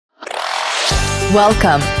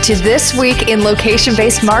Welcome to This Week in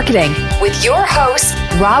Location-Based Marketing with your hosts,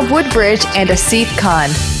 Rob Woodbridge and Asif Khan.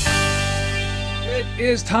 It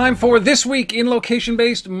is time for This Week in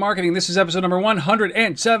Location-Based Marketing. This is episode number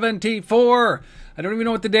 174. I don't even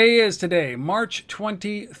know what the day is today. March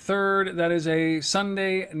 23rd. That is a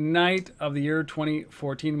Sunday night of the year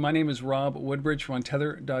 2014. My name is Rob Woodbridge from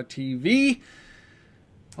Untether.tv.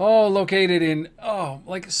 Located in,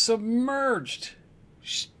 submerged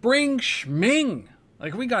spring schming.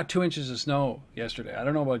 Like, we got 2 inches of snow yesterday. I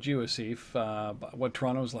don't know about you, Asif, what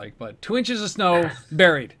Toronto's like, but 2 inches of snow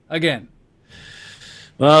buried again.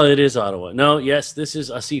 Well, it is Ottawa. No, yes, this is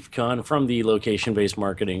Asif Khan from the Location-Based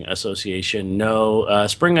Marketing Association. No,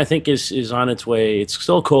 spring, I think, is on its way. It's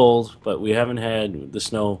still cold, but we haven't had the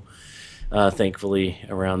snow, thankfully,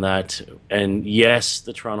 around that. And yes,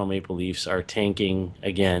 the Toronto Maple Leafs are tanking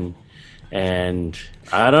again. And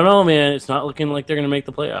I don't know, man. It's not looking like they're going to make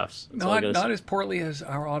the playoffs. Not as poorly as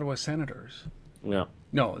our Ottawa Senators. No.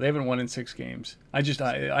 No, they haven't won in 6 games. I just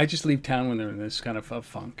leave town when they're in this kind of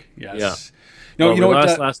funk. Yes. Yeah. No, we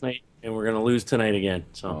lost last night, and we're going to lose tonight again.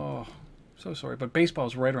 So sorry, but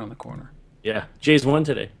baseball's right around the corner. Yeah, Jays won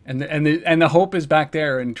today, and the hope is back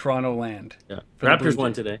there in Toronto land. Yeah, Raptors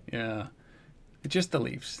won today. Yeah, it's just the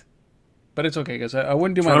Leafs, but it's okay because I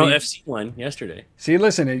wouldn't do Toronto my FC won yesterday. See,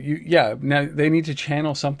 listen, now they need to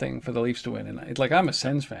channel something for the Leafs to win, and it's like I'm a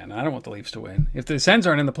Sens fan. I don't want the Leafs to win. If the Sens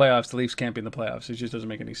aren't in the playoffs, the Leafs can't be in the playoffs. It just doesn't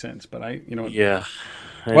make any sense. But Yeah.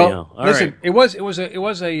 Well, listen, it was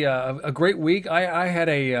a great week. I had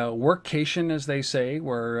a workcation, as they say,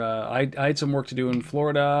 where I had some work to do in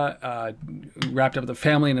Florida. Wrapped up with the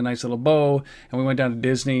family in a nice little bow, and we went down to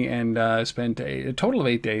Disney and spent a total of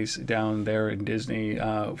 8 days down there in Disney.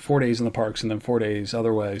 4 days in the parks, and then 4 days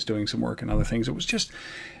otherwise doing some work and other things. It was just,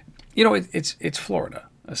 it's Florida,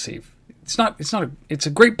 Asif. It's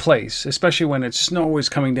a great place, especially when snow is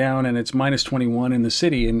coming down and it's minus 21 in the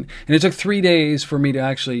city. And it took 3 days for me to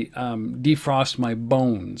actually defrost my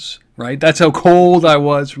bones, right? That's how cold I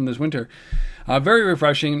was from this winter. Very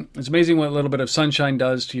refreshing. It's amazing what a little bit of sunshine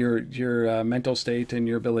does to your mental state and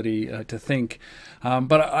your ability to think.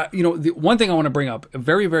 But the one thing I want to bring up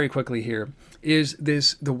very, very quickly here is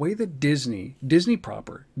the way that Disney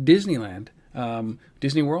proper, Disneyland,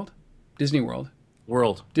 Disney World,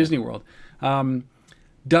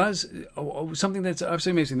 does something that's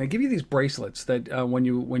absolutely amazing. They give you these bracelets that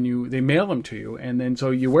when they mail them to you, and then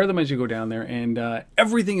so you wear them as you go down there, and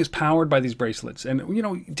everything is powered by these bracelets. And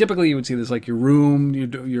typically you would see this like your room,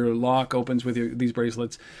 your lock opens with these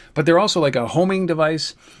bracelets, but they're also like a homing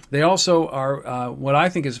device. They also are what I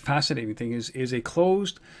think is a fascinating thing is a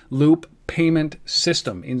closed loop payment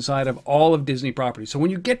system inside of all of Disney properties. So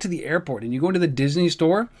when you get to the airport and you go into the Disney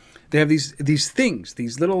store, they have these things,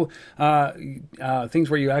 these little things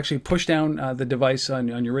where you actually push down the device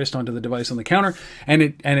on your wrist onto the device on the counter, and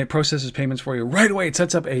it processes payments for you right away. It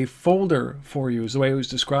sets up a folder for you, is the way it was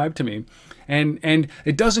described to me, and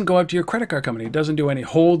it doesn't go out to your credit card company. It doesn't do any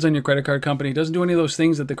holds on your credit card company. It doesn't do any of those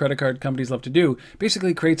things that the credit card companies love to do.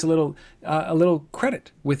 Basically, creates a little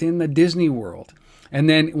credit within the Disney world. And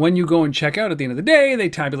then when you go and check out at the end of the day, they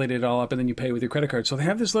tabulate it all up and then you pay with your credit card. So they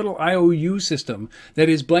have this little IOU system that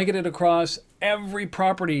is blanketed across every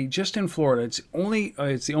property just in Florida. It's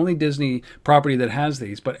the only Disney property that has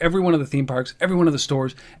these, but every one of the theme parks, every one of the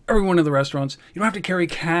stores, every one of the restaurants, you don't have to carry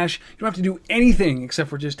cash. You don't have to do anything except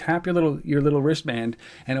for just tap your little wristband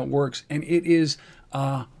and it works. And it is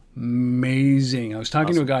amazing. I was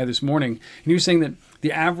talking to a guy this morning and he was saying that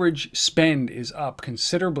the average spend is up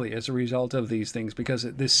considerably as a result of these things because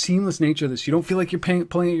the seamless nature of this, you don't feel like you're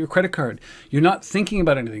pulling out your credit card. You're not thinking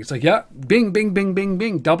about anything. It's like, yeah, bing, bing, bing, bing,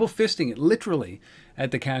 bing, double fisting it literally at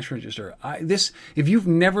the cash register. If you've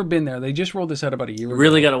never been there, they just rolled this out about a year ago.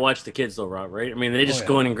 Really got to watch the kids though, Rob, right? I mean, they just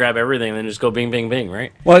go in and grab everything and then just go bing, bing, bing,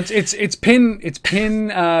 right? Well, it's pin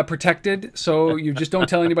protected, so you just don't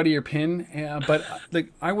tell anybody your pin. But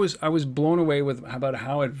like I was blown away about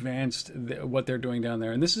how advanced what they're doing down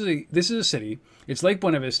there. And this is a city. It's Lake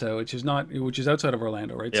Buena Vista, which is outside of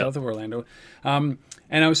Orlando, right? Yep. South of Orlando.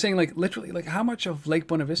 And I was saying, like, literally, like, how much of Lake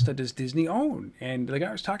Buena Vista does Disney own? And the guy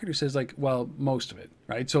I was talking to says, like, well, most of it,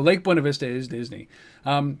 right? So Lake Buena Vista is Disney.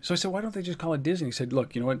 So I said, why don't they just call it Disney? He said,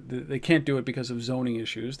 look, you know what? They can't do it because of zoning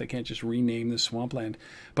issues. They can't just rename the swampland.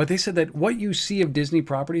 But they said that what you see of Disney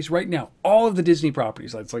properties right now, all of the Disney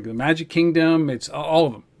properties, it's like the Magic Kingdom, it's all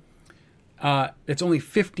of them. It's only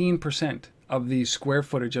 15% of the square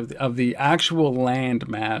footage of the actual land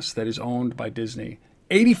mass that is owned by Disney.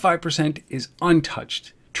 85% is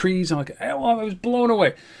untouched. Trees, I'm like, I was blown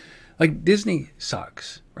away. Like, Disney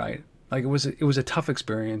sucks, right? Like it was a tough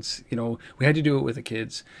experience. You know, we had to do it with the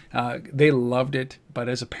kids. They loved it, but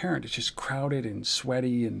as a parent, it's just crowded and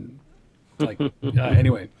sweaty and like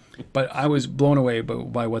anyway. But I was blown away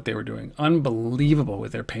by what they were doing. Unbelievable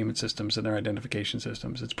with their payment systems and their identification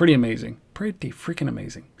systems. It's pretty amazing. Pretty freaking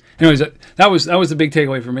amazing. Anyways, that was the big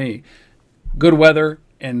takeaway for me. Good weather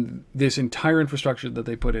and this entire infrastructure that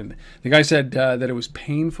they put in. The guy said that it was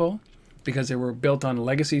painful because they were built on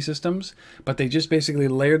legacy systems, but they just basically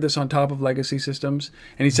layered this on top of legacy systems.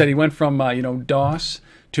 And he said he went from DOS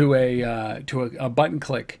to a button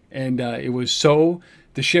click, and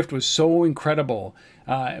the shift was so incredible,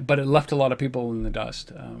 but it left a lot of people in the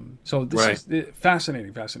dust. So this is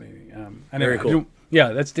fascinating. Very cool. Yeah,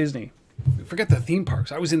 that's Disney. Forget the theme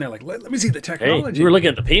parks. I was in there like, let me see the technology. Hey, you were looking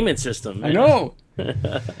at the payment system, man. I know.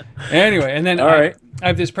 Anyway, and then I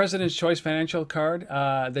have this President's Choice financial card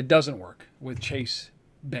that doesn't work with Chase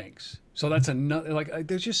banks. So that's another,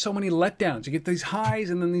 there's just so many letdowns. You get these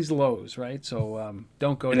highs and then these lows, right? So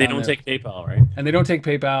don't go down there. And they don't take PayPal, right? And they don't take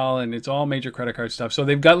PayPal, and it's all major credit card stuff. So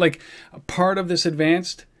they've got like a part of this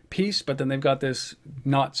advanced piece, but then they've got this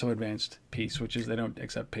not so advanced piece, which is they don't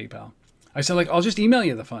accept PayPal. I said, I'll just email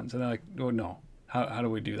you the funds. And they're like, oh, no. How do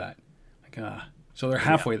we do that? So they're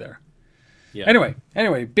halfway there. Yeah.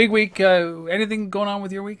 Anyway, big week. Anything going on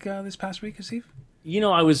with your week this past week, Asif?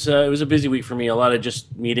 I was it was a busy week for me. A lot of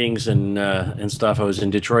just meetings and stuff. I was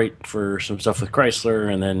in Detroit for some stuff with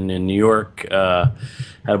Chrysler, and then in New York, had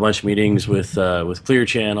a bunch of meetings with Clear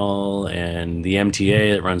Channel and the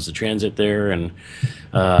MTA that runs the transit there, and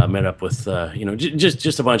met up with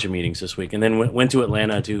just a bunch of meetings this week, and then went to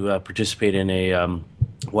Atlanta to participate in a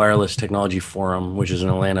wireless technology forum, which is an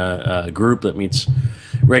Atlanta group that meets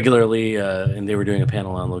regularly, and they were doing a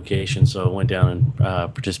panel on location, so I went down and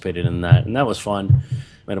participated in that, and that was fun.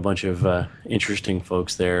 Met a bunch of interesting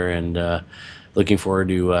folks there, and looking forward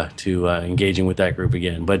to engaging with that group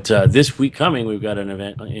again. But this week coming, we've got an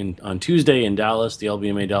event on Tuesday in Dallas, the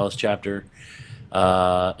LBMA Dallas chapter,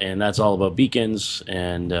 and that's all about beacons.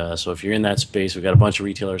 And so if you're in that space, we've got a bunch of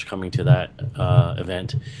retailers coming to that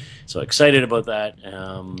event. So excited about that.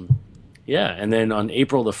 And then on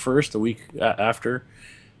April the 1st, the week after,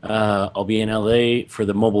 I'll be in LA for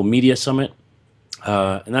the Mobile Media Summit.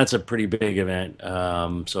 And that's a pretty big event.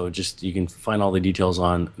 So just, you can find all the details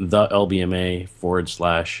on the LBMA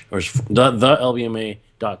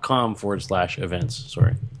LBMA.com/events.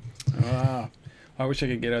 Sorry. Wow. I wish I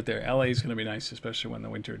could get out there. LA is going to be nice, especially when the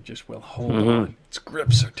winter just will hold on. Its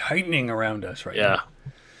grips are tightening around us right now. Yeah.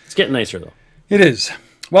 It's getting nicer, though. It is.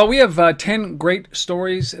 Well, we have 10 great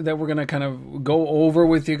stories that we're going to kind of go over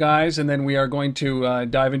with you guys, and then we are going to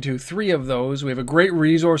dive into 3 of those. We have a great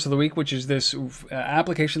resource of the week, which is this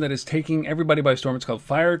application that is taking everybody by storm. It's called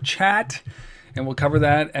Fire Chat, and we'll cover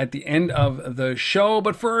that at the end of the show.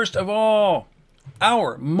 But first of all,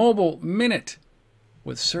 our Mobile Minute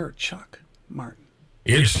with Sir Chuck Martin.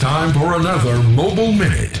 It's time for another Mobile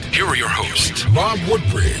Minute. Here are your hosts, Rob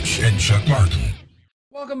Woodbridge and Chuck Martin.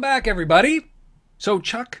 Welcome back, everybody. So,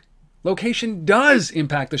 Chuck, location does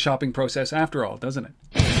impact the shopping process after all, doesn't it?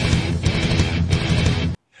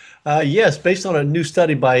 Yes, based on a new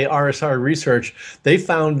study by RSR Research, they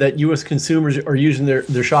found that U.S. consumers are using their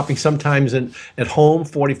shopping sometimes at home,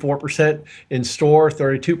 44%, in store,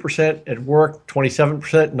 32%, at work,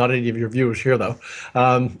 27%. Not any of your viewers here, though.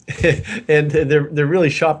 And they're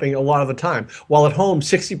really shopping a lot of the time. While at home,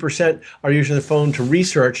 60% are using their phone to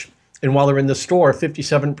research. And while they're in the store,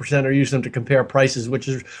 57% are using them to compare prices, which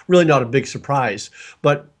is really not a big surprise.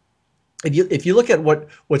 But if you look at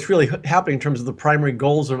what's really happening in terms of the primary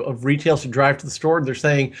goals of retailers to drive to the store, they're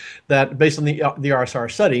saying that based on the RSR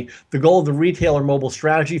study, the goal of the retailer mobile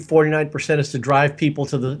strategy, 49% is to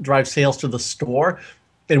drive sales to the store.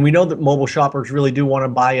 And we know that mobile shoppers really do want to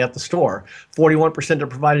buy at the store. 41% to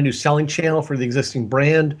provide a new selling channel for the existing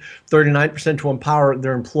brand, 39% to empower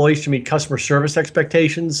their employees to meet customer service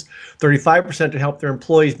expectations, 35% to help their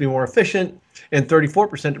employees be more efficient, and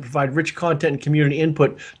 34% to provide rich content and community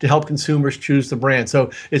input to help consumers choose the brand. So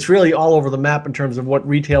it's really all over the map in terms of what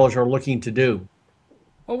retailers are looking to do.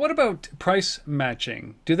 Well, what about price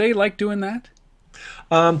matching? Do they like doing that?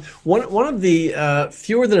 One of the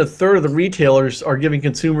fewer than a third of the retailers are giving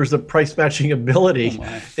consumers the price matching ability,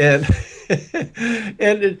 and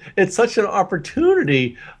it's such an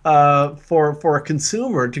opportunity for a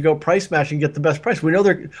consumer to go price match and get the best price. We know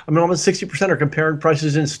almost 60% are comparing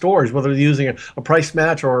prices in stores, whether they're using a price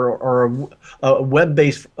match or a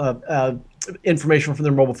web-based information from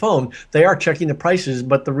their mobile phone. They are checking the prices,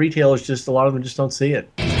 but the retailers a lot of them just don't see it.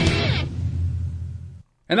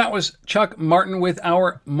 And that was Chuck Martin with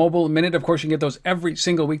our Mobile Minute. Of course, you can get those every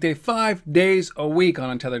single weekday, 5 days a week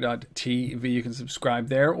on Untether.tv. You can subscribe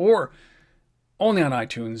there, or only on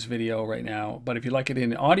iTunes video right now. But if you like it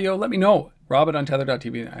in audio, let me know. Rob at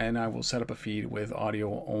Untether.tv, and I will set up a feed with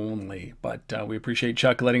audio only. But we appreciate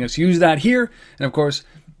Chuck letting us use that here. And of course,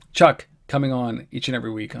 Chuck coming on each and every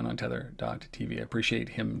week on Untether.tv. I appreciate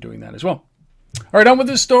him doing that as well. All right, on with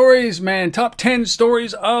the stories, man. Top 10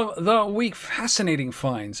 stories of the week. Fascinating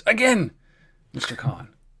finds. Again, Mr. Khan.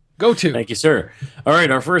 Go to. Thank you, sir. All right,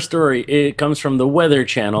 our first story, it comes from the Weather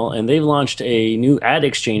Channel, and they've launched a new ad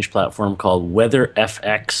exchange platform called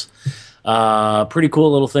WeatherFX. Pretty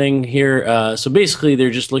cool little thing here. So basically, they're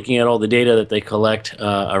just looking at all the data that they collect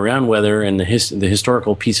around weather and the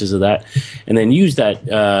historical pieces of that, and then use that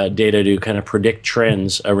data to kind of predict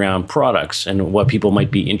trends around products and what people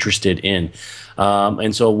might be interested in.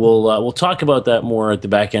 And so we'll talk about that more at the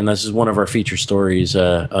back end. This is one of our feature stories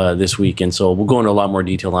this week, and so we'll go into a lot more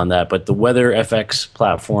detail on that. But the WeatherFX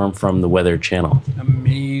platform from the Weather Channel.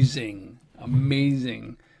 Amazing.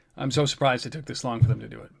 I'm so surprised it took this long for them to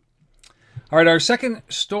do it. All right, our second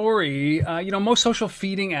story, most social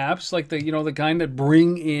feeding apps, like the kind that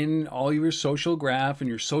bring in all your social graph and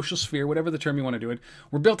your social sphere, whatever the term you want to do it,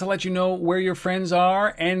 were built to let you know where your friends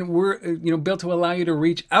are, and were built to allow you to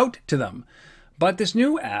reach out to them. But this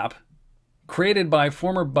new app, created by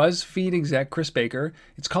former BuzzFeed exec Chris Baker,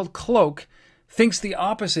 it's called Cloak, thinks the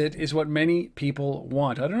opposite is what many people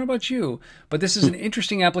want. I don't know about you, but this is an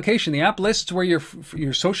interesting application. The app lists where your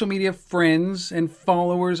social media friends and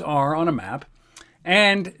followers are on a map,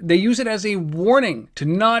 and they use it as a warning to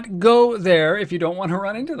not go there if you don't want to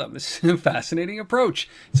run into them. This is a fascinating approach.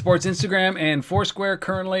 It supports Instagram and Foursquare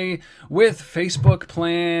currently, with Facebook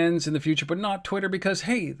plans in the future, but not Twitter because,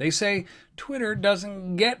 hey, they say Twitter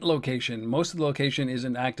doesn't get location. Most of the location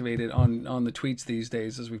isn't activated on the tweets these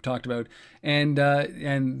days, as we've talked about, and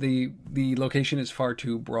the location is far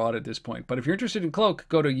too broad at this point. But if you're interested in Cloak,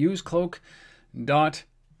 go to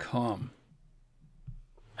usecloak.com.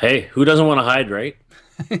 Hey, who doesn't want to hide, right?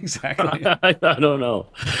 Exactly. I don't know.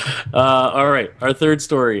 All right. Our third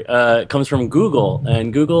story comes from Google,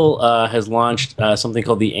 and Google has launched something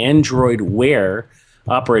called the Android Wear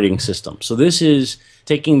operating system. So this is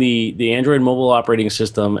taking the Android mobile operating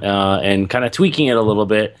system and kind of tweaking it a little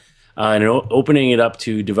bit and opening it up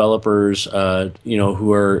to developers,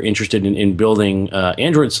 who are interested in building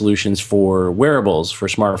Android solutions for wearables, for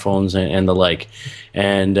smartphones and the like.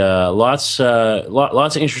 And lots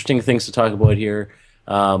of interesting things to talk about here.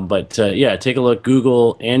 But take a look.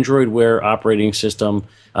 Google Android Wear operating system,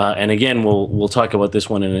 and again, we'll talk about this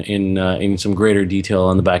one in some greater detail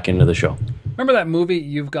on the back end of the show. Remember that movie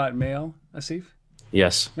You've Got Mail, Asif?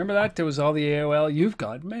 Yes. Remember that? There was all the AOL You've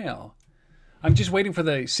Got Mail. I'm just waiting for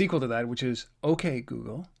the sequel to that, which is OK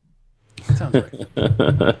Google. That sounds right.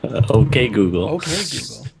 OK Google. OK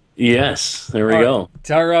Google. Yes, there we go.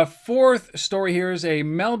 Our fourth story here is a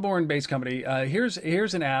Melbourne-based company. Here's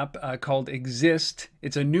an app called Exist.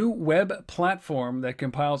 It's a new web platform that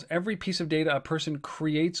compiles every piece of data a person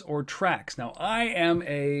creates or tracks. Now, I am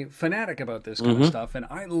a fanatic about this kind of stuff, and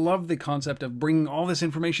I love the concept of bringing all this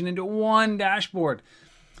information into one dashboard.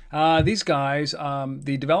 These guys,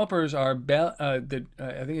 the developers are I think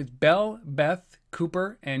it's Bell, Beth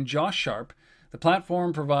Cooper, and Josh Sharp. The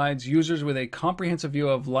platform provides users with a comprehensive view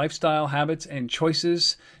of lifestyle habits and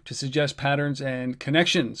choices to suggest patterns and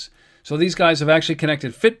connections. So these guys have actually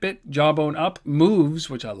connected Fitbit, Jawbone Up, Moves,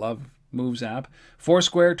 which I love, Moves app,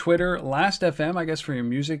 Foursquare, Twitter, Last.fm, I guess for your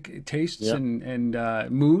music tastes and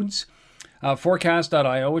moods,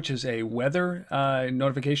 Forecast.io, which is a weather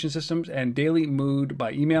notification system, and Daily Mood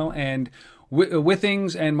by email, and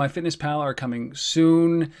Withings and MyFitnessPal are coming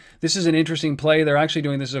soon. This is an interesting play. They're actually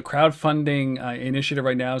doing this as a crowdfunding initiative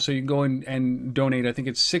right now. So you can go in and donate. I think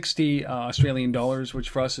it's 60 Australian dollars, which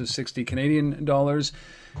for us is 60 Canadian dollars,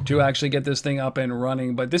 to actually get this thing up and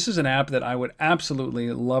running. But this is an app that I would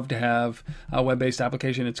absolutely love to have, a web-based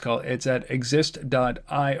application. It's at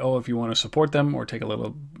exist.io if you want to support them or take a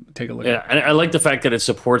look. Yeah, and I like the fact that it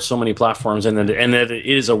supports so many platforms and that it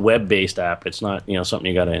is a web-based app. It's not something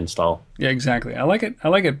you got to install. Yeah, exactly. I like it.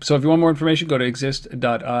 So if you want more information, go to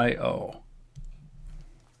exist.io.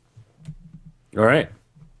 All right.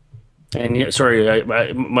 And sorry,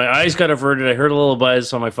 my eyes got averted. I heard a little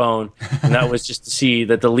buzz on my phone, and that was just to see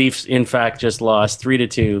that the Leafs, in fact, just lost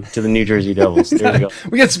 3-2 to the New Jersey Devils. There we go.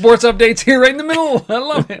 We get sports updates here right in the middle. I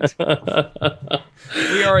love it.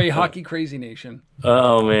 We are a hockey crazy nation.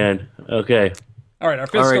 Oh man. Okay. All right, our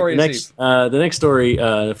fifth story. The next story,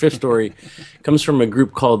 the fifth story, comes from a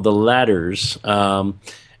group called the Ladders.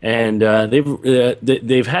 And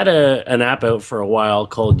they've had an app out for a while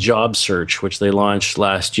called Job Search, which they launched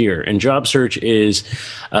last year. And Job Search is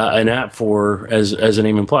an app for, as the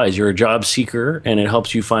name implies, you're a job seeker, and it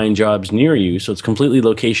helps you find jobs near you. So it's completely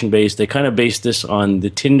location based. They kind of based this on the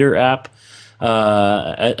Tinder app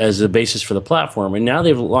as a basis for the platform. And now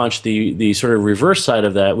they've launched the sort of reverse side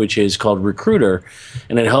of that, which is called Recruiter,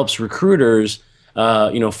 and it helps recruiters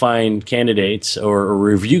find candidates or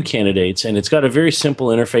review candidates, and it's got a very simple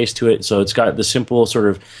interface to it. So it's got the simple sort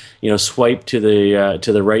of, swipe to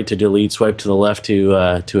the right to delete, swipe to the left to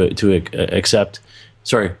accept.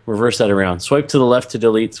 Sorry, reverse that around. Swipe to the left to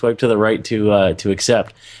delete, swipe to the right to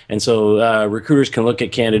accept. And so recruiters can look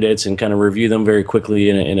at candidates and kind of review them very quickly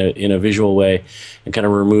in a visual way, and kind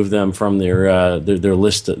of remove them from their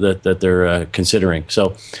list that they're considering.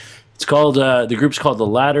 So it's called the group's called The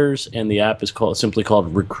Ladders, and the app is simply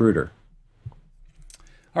called Recruiter.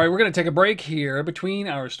 All right, we're going to take a break here between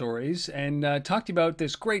our stories and talk to you about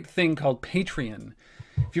this great thing called Patreon.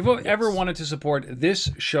 If you've ever wanted to support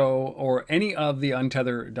this show or any of the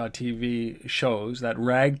Untether.tv shows, that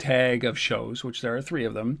ragtag of shows, which there are 3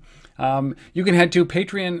 of them, you can head to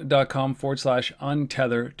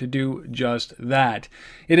patreon.com/untether to do just that.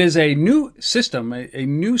 It is a new system, a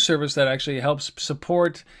new service that actually helps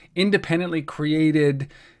support independently created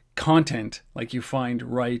content like you find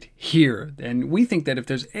right here. And we think that if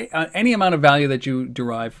there's any amount of value that you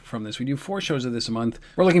derive from this, we do 4 shows of this a month.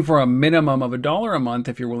 We're looking for a minimum of $1 a month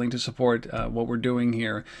if you're willing to support what we're doing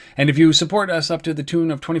here. And if you support us up to the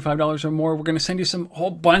tune of $25 or more, we're going to send you some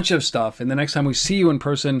whole bunch of stuff. And the next time we see you in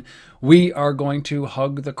person, we are going to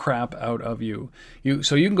hug the crap out of you.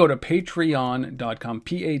 So you can go to patreon.com,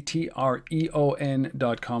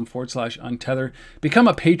 patreon.com/untether, become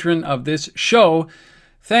a patron of this show.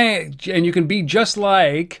 And you can be just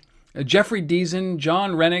like Jeffrey Deason,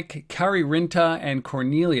 John Rennick, Carrie Rinta, and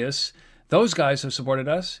Cornelius. Those guys have supported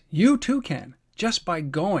us. You too can, just by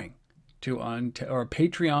going to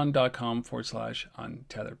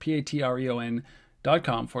patreon.com/untether,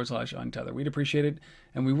 patreon.com/untether. We'd appreciate it,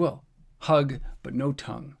 and we will. Hug, but no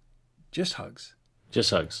tongue. Just hugs.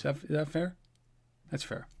 Just hugs. Is that fair? That's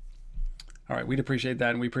fair. All right, we'd appreciate that,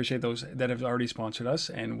 and we appreciate those that have already sponsored us,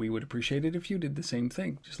 and we would appreciate it if you did the same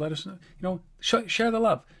thing. Just let us know, share the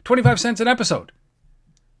love. 25 cents an episode.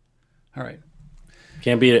 All right.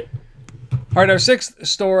 Can't beat it. All right, our 6th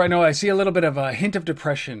store, I know I see a little bit of a hint of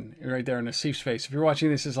depression right there in Asif's face. If you're watching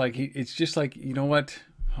this, it's just like, you know what?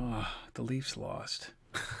 Oh, the Leafs lost.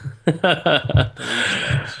 The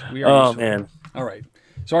Leafs lost. Oh, man. All right.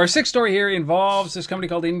 So our 6th story here involves this company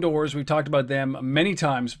called Indoors. We've talked about them many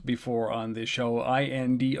times before on this show,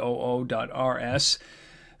 indoo.rs.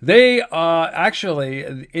 They actually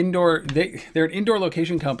they're an indoor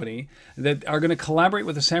location company that are going to collaborate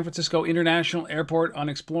with the San Francisco International Airport on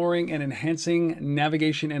exploring and enhancing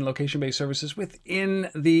navigation and location-based services within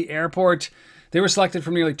the airport. They were selected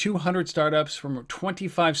from nearly 200 startups from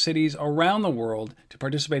 25 cities around the world to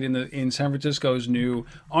participate in San Francisco's new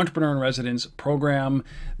Entrepreneur in Residence program.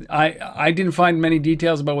 I didn't find many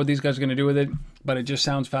details about what these guys are going to do with it, but it just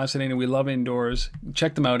sounds fascinating. We love Indoors.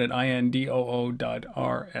 Check them out at indoo.rs.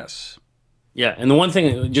 Yeah, and the one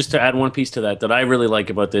thing, just to add one piece to that I really like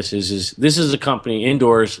about this is this is a company,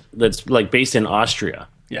 Indoors, that's like based in Austria.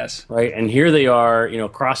 Yes. Right, and here they are,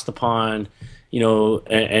 across the pond,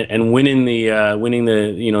 and winning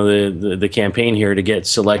the campaign here to get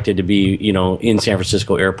selected to be, in San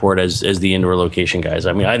Francisco Airport as the indoor location guys.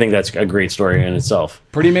 I mean, I think that's a great story in itself.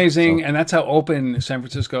 Pretty amazing, and that's how open San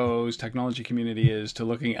Francisco's technology community is to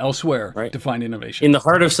looking elsewhere to find innovation. In the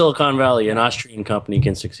heart of Silicon Valley, an Austrian company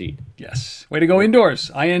can succeed. Yes. Way to go,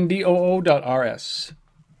 Indoors. indoo.rs.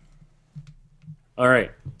 All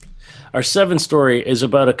right. Our 7th story is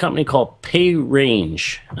about a company called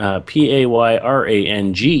PayRange,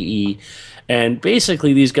 Payrange, and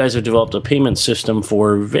basically these guys have developed a payment system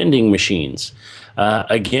for vending machines.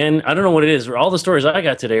 Again, I don't know what it is. All the stories I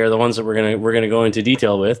got today are the ones that we're gonna go into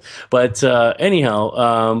detail with. But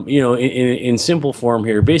anyhow, in simple form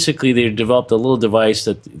here, basically they developed a little device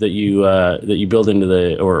that you build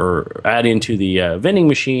into or add into the vending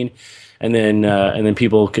machine. And then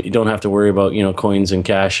people don't have to worry about coins and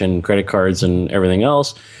cash and credit cards and everything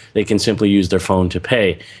else. They can simply use their phone to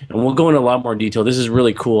pay. And we'll go into a lot more detail. This is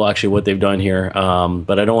really cool, actually, what they've done here.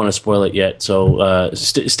 But I don't want to spoil it yet. So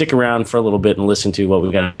stick around for a little bit and listen to what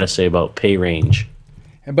we've got to say about PayRange.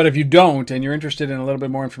 But if you don't, and you're interested in a little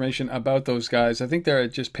bit more information about those guys, I think they're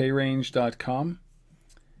at just payrange.com.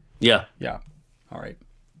 Yeah. Yeah. All right.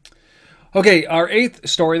 Okay, our eighth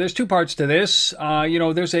story. There's two parts to this.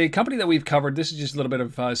 There's a company that we've covered. This is just a little bit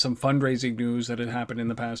of some fundraising news that had happened in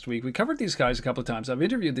the past week. We covered these guys a couple of times. I've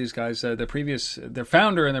interviewed these guys, their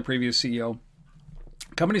founder and their previous CEO.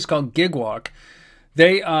 The company's called GigWalk.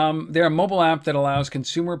 They're a mobile app that allows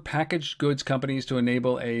consumer packaged goods companies to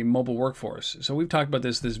enable a mobile workforce. So we've talked about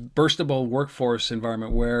this burstable workforce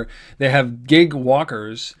environment where they have gig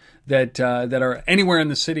walkers that are anywhere in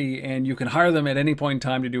the city, and you can hire them at any point in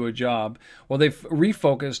time to do a job. Well, they've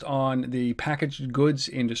refocused on the packaged goods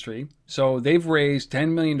industry. So they've raised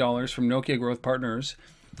 $10 million from Nokia Growth Partners,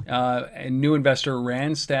 a new investor,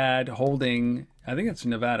 Randstad Holding, I think it's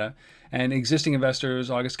Nevada, and existing investors,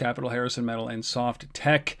 August Capital, Harrison Metal, and Soft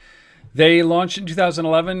Tech. They launched in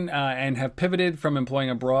 2011 and have pivoted from employing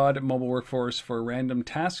a broad mobile workforce for random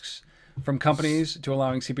tasks from companies to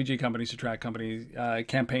allowing CPG companies to track company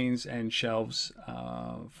campaigns and shelves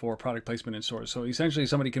for product placement in stores. So essentially,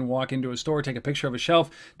 somebody can walk into a store, take a picture of a shelf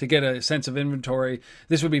to get a sense of inventory.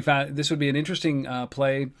 This would be an interesting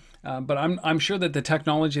play, but I'm sure that the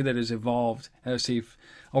technology that has evolved, Asif,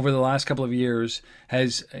 over the last couple of years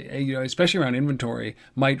has, especially around inventory,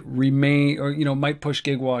 might remain or might push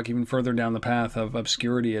GigWalk even further down the path of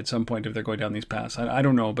obscurity at some point if they're going down these paths. I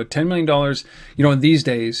don't know, but $10 million, these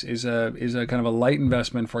days is a kind of a light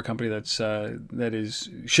investment for a company that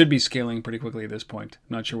should be scaling pretty quickly at this point.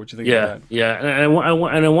 Not sure what you think about that. Yeah, and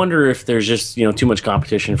I wonder if there's just too much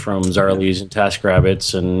competition from Zarly's and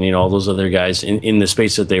TaskRabbits and all those other guys in the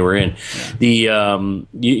space that they were in. Yeah.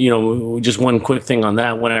 Just one quick thing on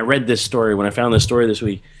that. When I read this story, when I found this story this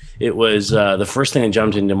week, it was the first thing that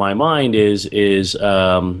jumped into my mind is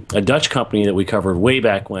a Dutch company that we covered way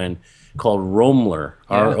back when called Roamler,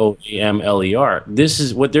 Roamler. This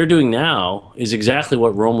is what they're doing now is exactly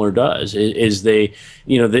what Roamler does. The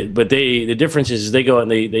difference is they go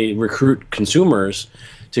and they recruit consumers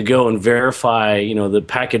to go and verify, the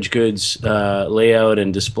packaged goods layout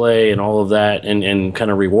and display and all of that, and kind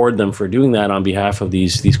of reward them for doing that on behalf of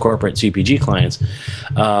these corporate CPG clients.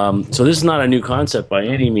 So this is not a new concept by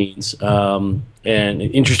any means, and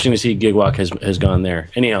interesting to see GigWalk has gone there.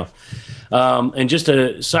 Anyhow, and just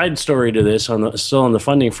a side story to this, still on the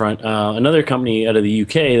funding front, another company out of the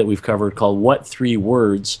UK that we've covered called What 3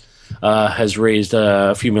 Words has raised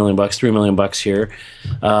a few $3 million here.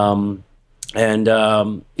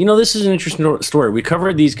 This is an interesting story. We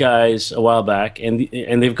covered these guys a while back, and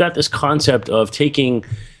they've got this concept of taking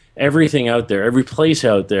everything out there, every place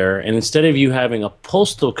out there, and instead of you having a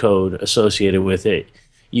postal code associated with it,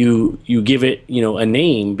 you give it, a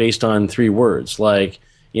name based on 3 words, like,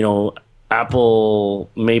 apple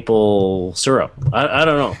maple syrup. I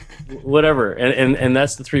don't know, whatever, and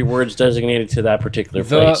that's the 3 words designated to that particular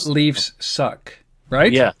place. The Leafs suck,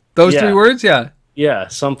 right? Yeah, those 3 words, yeah. Yeah,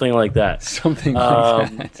 something like that.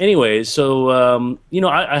 Anyways, so,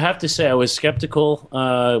 I have to say I was skeptical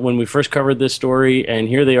when we first covered this story, and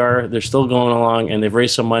here they are. They're still going along, and they've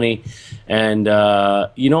raised some money. And,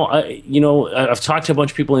 I've talked to a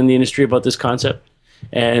bunch of people in the industry about this concept,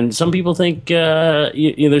 and some people think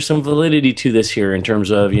there's some validity to this here in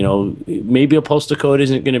terms of, maybe a postal code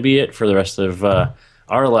isn't going to be it for the rest of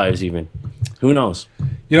our lives even. Who knows?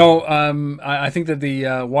 I think that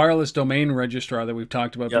the wireless domain registrar that we've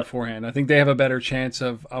talked about beforehand, I think they have a better chance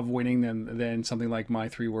of winning than something like My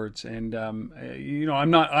 3 Words. And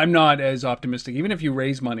I'm not as optimistic. Even if you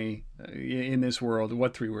raise money in this world,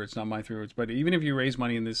 What 3 Words, not My 3 Words, but even if you raise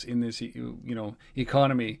money in this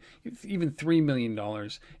economy, even $3 million,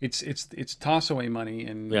 it's toss away money,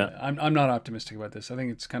 and I'm not optimistic about this. I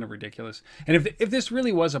think it's kind of ridiculous. And if this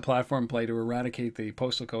really was a platform play to eradicate the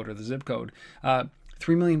postal code or the zip code,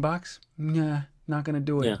 $3 million? Nah, not going to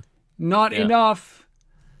do it. Yeah. Not enough.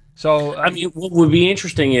 So what would be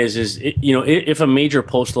interesting is if a major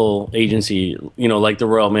postal agency, like the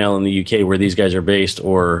Royal Mail in the UK, where these guys are based,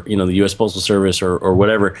 or the U.S. Postal Service or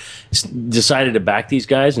whatever, decided to back these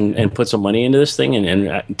guys and put some money into this thing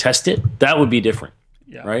and test it, that would be different,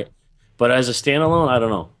 right? But as a standalone, I don't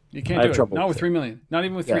know. You can't do it. Not with $3 million. Not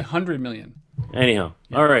even with $300 million. Anyhow,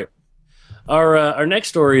 all right. Our next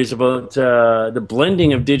story is about the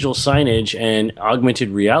blending of digital signage and augmented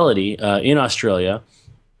reality in Australia.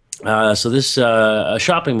 So this a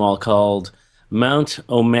shopping mall called Mount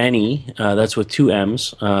Omani, that's with 2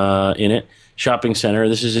 M's in it, shopping center.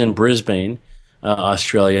 This is in Brisbane,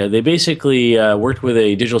 Australia. They basically worked with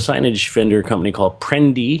a digital signage vendor company called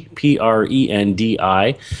Prendi,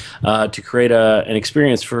 Prendi, to create an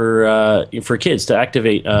experience for kids to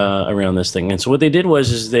activate around this thing. And so what they did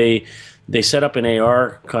was they they set up an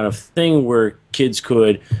AR kind of thing where kids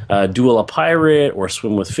could duel a pirate or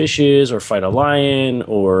swim with fishes or fight a lion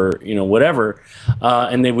or whatever,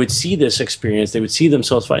 and they would see this experience. They would see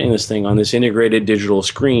themselves fighting this thing on this integrated digital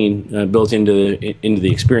screen built into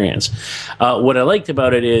the experience. What I liked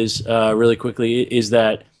about it is really quickly is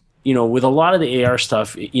that with a lot of the AR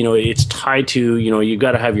stuff, it's tied to, you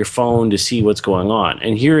got to have your phone to see what's going on.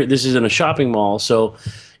 And here, this is in a shopping mall. So,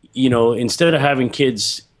 instead of having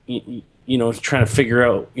kids, trying to figure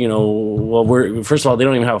out, first of all, they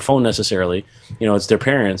don't even have a phone necessarily. It's their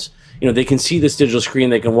parents. They can see this digital screen.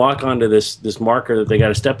 They can walk onto this marker that they got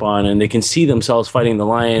to step on, and they can see themselves fighting the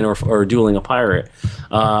lion or dueling a pirate.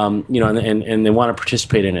 And they want to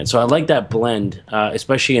participate in it. So I like that blend,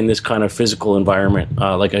 especially in this kind of physical environment,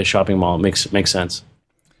 like a shopping mall. It makes sense.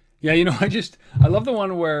 Yeah, I love the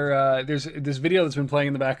one where there's this video that's been playing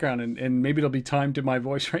in the background, and maybe it'll be timed to my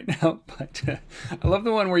voice right now. But I love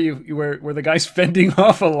the one where the guy's fending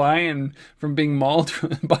off a lion from being mauled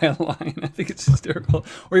by a lion. I think it's hysterical.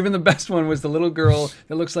 Or even the best one was the little girl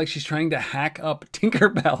that looks like she's trying to hack up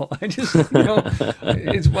Tinkerbell. I just,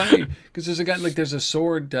 it's funny because there's a guy there's a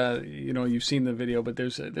sword. You've seen the video, but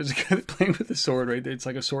there's a guy playing with a sword, right? It's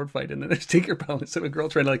like a sword fight, and then there's Tinkerbell. It's a girl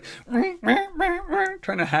trying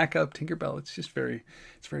to hack up Tinkerbell. It's just very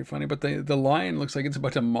funny. But the lion looks like it's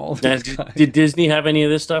about to maul this guy. Did Disney have any of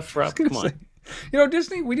this stuff, Rob? Come on.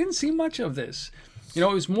 Disney, we didn't see much of this. It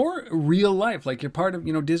was more real life. Like, you're part of,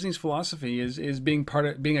 Disney's philosophy is being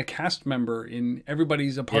a cast member in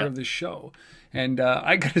everybody's a part of this show. And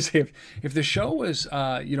I gotta say, if the show was,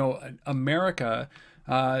 America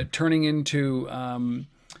turning into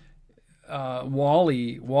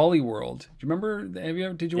Wall-E World. Do you remember?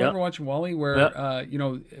 Did you ever watch Wall-E, where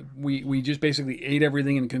we just basically ate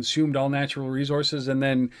everything and consumed all natural resources, and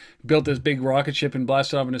then built this big rocket ship and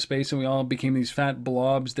blasted off into space, and we all became these fat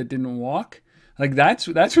blobs that didn't walk? Like, that's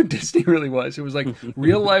what Disney really was. It was like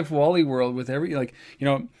real life Wall-E World with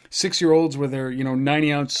 6-year-olds with their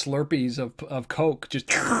 90-ounce Slurpees of Coke just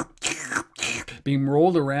being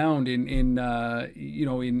rolled around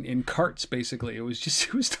in carts. Basically, it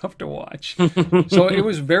was tough to watch. So it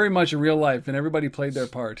was very much real life, and everybody played their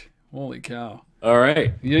part. Holy cow! All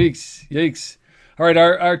right, yikes. All right,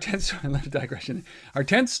 our 10th digression. Our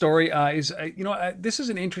 10th story is, this is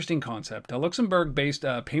an interesting concept. A Luxembourg-based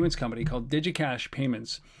payments company called DigiCash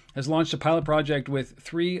Payments has launched a pilot project with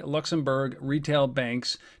 3 Luxembourg retail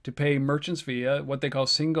banks to pay merchants via what they call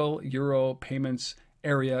single euro payments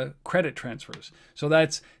area credit transfers. So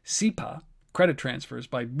that's SEPA, credit transfers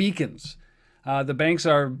by Beacons. The banks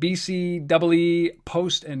are BCEE,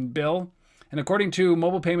 Post, and Bill. And according to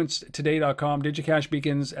mobilepaymentstoday.com, DigiCash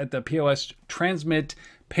Beacons at the POS transmit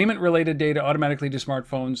payment-related data automatically to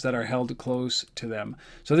smartphones that are held close to them.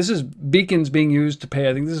 So this is Beacons being used to pay.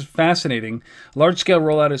 I think this is fascinating. Large-scale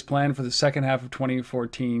rollout is planned for the second half of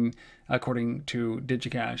 2014, according to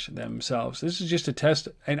DigiCash themselves. This is just a test,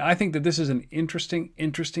 and I think that this is an interesting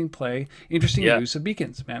play, use of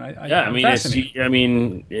Beacons, man. I mean,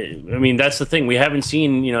 that's the thing. We haven't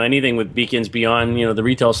seen anything with Beacons beyond the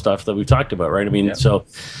retail stuff that we've talked about, right? I mean, so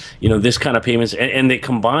this kind of payments, and they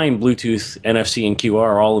combine Bluetooth, NFC, and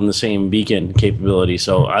QR all in the same Beacon capability.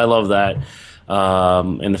 So I love that.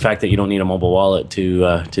 And the fact that you don't need a mobile wallet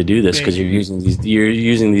to do this because you're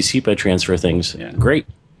using these SEPA transfer things. Yeah. Great.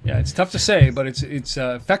 Yeah, it's tough to say, but it's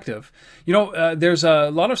effective. There's a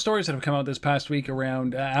lot of stories that have come out this past week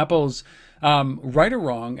around Apple's right or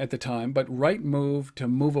wrong at the time, but right move to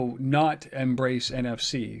not embrace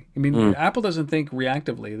NFC. I mean, Apple doesn't think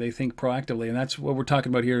reactively; they think proactively, and that's what we're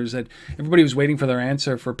talking about here. Is that everybody was waiting for their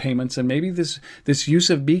answer for payments, and maybe this use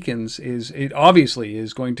of beacons obviously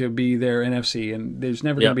is going to be their NFC, and there's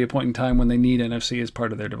never going to be a point in time when they need NFC as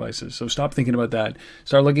part of their devices. So stop thinking about that.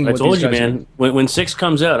 Start looking at what these guys I told you, man. When 6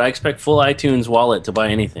 comes out, I expect full iTunes wallet to buy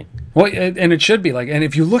anything. Well, and it should be like, and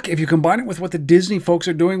if you combine it with what the Disney folks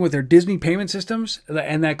are doing with their Disney payment systems,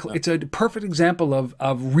 and it's a perfect example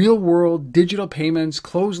of real world digital payments,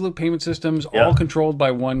 closed loop payment systems, all controlled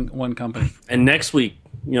by one company. And next week,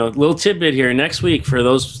 little tidbit here. Next week, for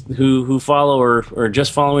those who follow or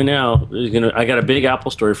just following now, I got a big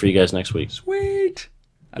Apple story for you guys next week. Sweet.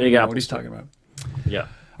 Big Apple. What he's talking about. Yeah.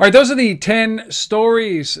 All right, those are the 10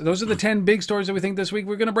 stories. Those are the 10 big stories that we think this week.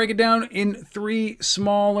 We're going to break it down in 3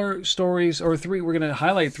 smaller stories, or 3. We're going to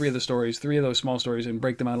highlight 3 of the stories, 3 of those small stories, and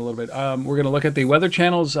break them out a little bit. We're going to look at the Weather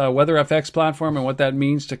Channel's Weather FX platform and what that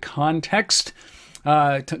means to context.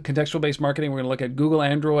 Contextual-based marketing. We're going to look at Google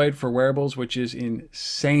Android for wearables, which is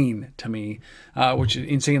insane to me, which is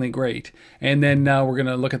insanely great. And then we're going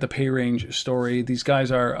to look at the pay range story. These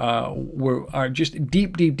guys are just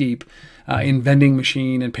deep in vending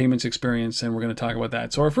machine and payments experience, and we're going to talk about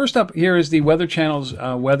that. So our first up here is the Weather Channel's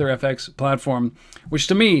WeatherFX platform, which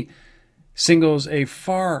to me singles a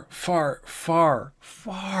far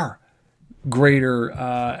greater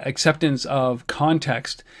acceptance of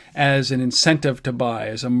context as an incentive to buy,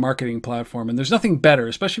 as a marketing platform. And there's nothing better,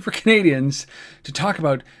 especially for Canadians, to talk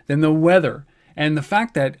about than the weather. And the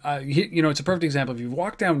fact that, it's a perfect example. If you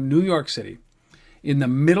walk down New York City in the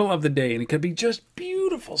middle of the day, and it could be just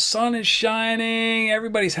beautiful, sun is shining,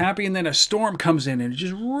 everybody's happy, and then a storm comes in and it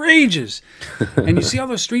just rages. And you see all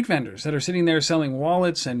those street vendors that are sitting there selling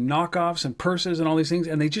wallets and knockoffs and purses and all these things,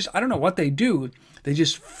 and they just, I don't know what they do, they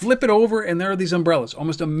just flip it over, and there are these umbrellas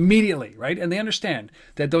almost immediately, right? And they understand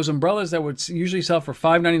that those umbrellas that would usually sell for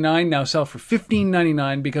 $5.99 now sell for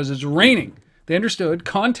 $15.99 because it's raining. They understood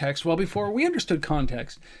context well before we understood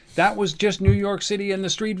context. That was just New York City and the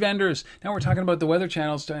street vendors. Now we're talking about the weather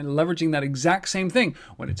channels and leveraging that exact same thing.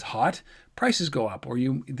 When it's hot, prices go up, or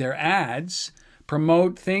their ads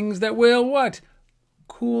promote things that will what?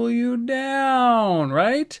 Cool you down,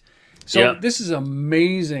 right? So This is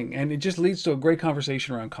amazing, and it just leads to a great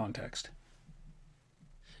conversation around context.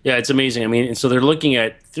 Yeah, it's amazing. I mean, so they're looking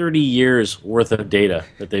at 30 years worth of data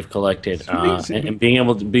that they've collected, and being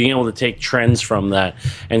able to take trends from that.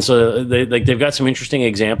 And so they've got some interesting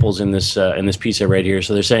examples in this piece I read here.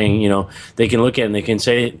 So they're saying, they can look at it and they can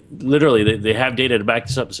say, literally, they have data to back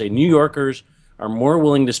this up and say New Yorkers are more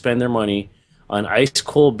willing to spend their money on ice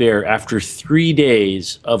cold beer after 3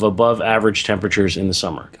 days of above average temperatures in the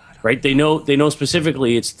summer. Right, they know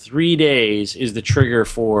specifically it's 3 days is the trigger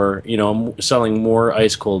for selling more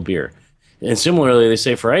ice cold beer, and similarly they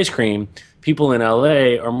say for ice cream, people in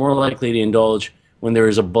LA are more likely to indulge when there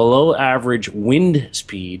is a below average wind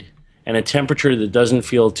speed and a temperature that doesn't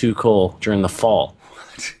feel too cold during the fall.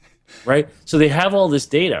 Right, so they have all this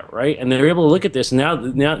data, right, and they're able to look at this. Now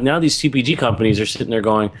these CPG companies are sitting there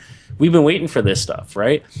going, "We've been waiting for this stuff,"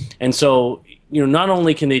 right, and so. Not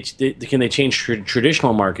only can they change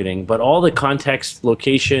traditional marketing, but all the context,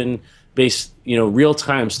 location-based,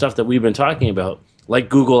 real-time stuff that we've been talking about, like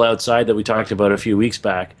Google Outside that we talked about a few weeks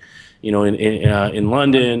back, in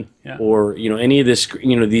London, or any of this,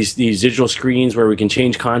 these digital screens where we can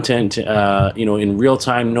change content, in real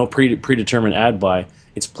time, no predetermined ad buy.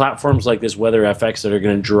 It's platforms like this WeatherFX that are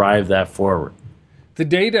going to drive that forward. The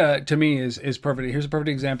data to me is perfect. Here's a perfect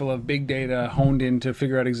example of big data honed in to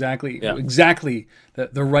figure out exactly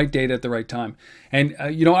the right data at the right time. And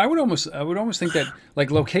I would almost think that like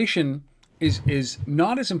location is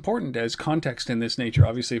not as important as context in this nature,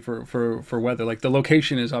 obviously for weather. Like the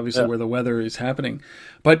location is obviously where the weather is happening.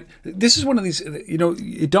 But this is one of these,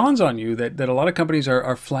 it dawns on you that a lot of companies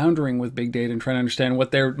are floundering with big data and trying to understand what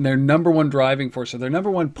their number one driving force, or their number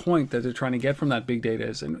one point that they're trying to get from that big data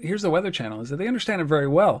is. And here's the Weather Channel, is that they understand it very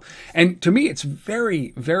well. And to me, it's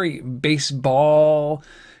very, very baseball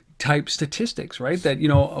type statistics, right? That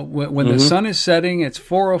when the sun is setting, it's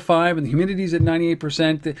 4:05 and the humidity is at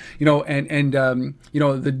 98%.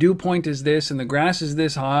 The dew point is this, and the grass is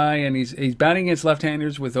this high, and he's batting against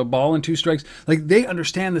left-handers with a ball and 2 strikes. Like, they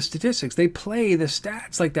understand the statistics. They play the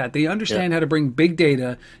stats like that. They understand how to bring big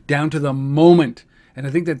data down to the moment. And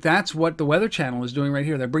I think that's what the Weather Channel is doing right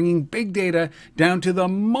here. They're bringing big data down to the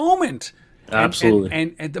moment. Absolutely.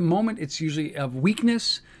 And at the moment, it's usually of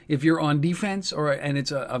weakness if you're on defense, and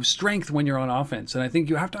it's of strength when you're on offense. And I think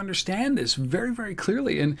you have to understand this very, very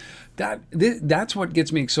clearly. And that's what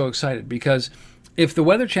gets me so excited, because if the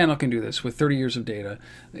Weather Channel can do this with 30 years of data,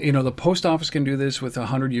 the post office can do this with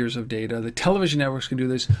 100 years of data, the television networks can do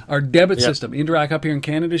this, our debit system, Interac up here in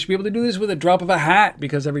Canada, should be able to do this with a drop of a hat,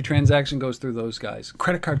 because every transaction goes through those guys.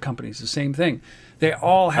 Credit card companies, the same thing. They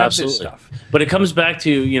all have this stuff. But it comes back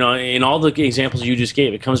to, in all the examples you just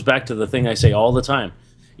gave, it comes back to the thing I say all the time.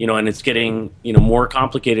 And it's getting, more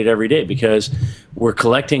complicated every day, because we're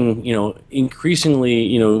collecting,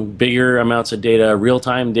 increasingly, bigger amounts of data,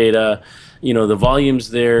 real-time data, the volumes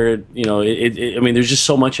there, there's just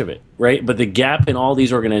so much of it, right? But the gap in all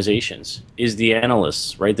these organizations is the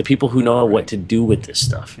analysts, right? The people who know what to do with this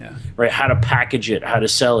stuff, right? How to package it, how to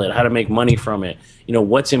sell it, how to make money from it,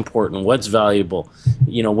 what's important, what's valuable,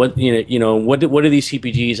 what are these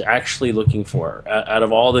CPGs actually looking for out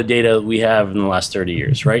of all the data we have in the last 30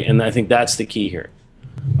 years, right? And I think that's the key here.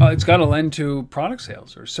 It's got to lend to product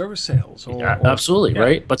sales or service sales. Absolutely,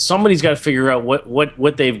 right? But somebody's got to figure out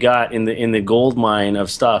what they've got in the gold mine of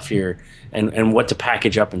stuff here, and what to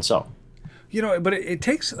package up and sell. But it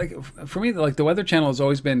takes, like, for me, like, the Weather Channel has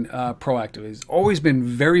always been proactive. It's always been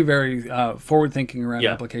very, very forward thinking around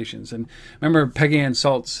applications. And I remember Peggy Ann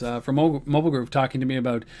Saltz from Mobile Group talking to me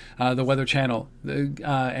about the Weather Channel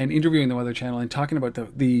and interviewing the Weather Channel and talking about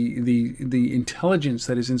the intelligence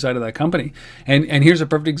that is inside of that company. And here's a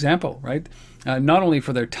perfect example, right? Not only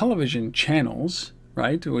for their television channels,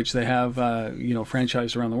 right, which they have,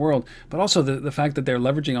 franchised around the world, but also the fact that they're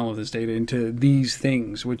leveraging all of this data into these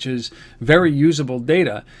things, which is very usable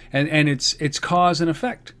data, and it's cause and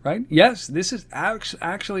effect, right? Yes, this is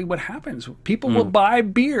actually what happens. People will buy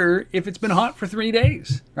beer if it's been hot for 3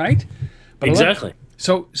 days, right? But exactly.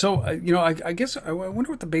 So I guess I wonder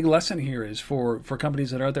what the big lesson here is for companies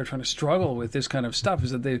that are out there trying to struggle with this kind of stuff, is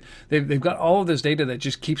that they've got all of this data that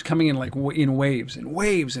just keeps coming in like in waves and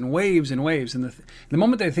waves and waves and waves. And the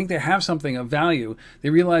moment they think they have something of value, they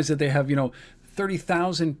realize that they have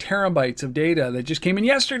 30,000 terabytes of data that just came in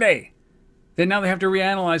yesterday. Then now they have to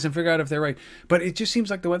reanalyze and figure out if they're right. But it just seems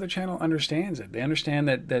like the Weather Channel understands it. They understand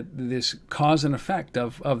that this cause and effect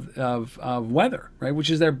of weather, right, which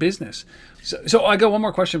is their business. So I got one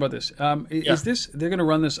more question about this. Is this, they're going to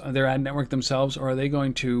run their ad network themselves, or are they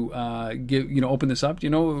going to open this up? We're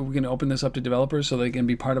going to open this up to developers so they can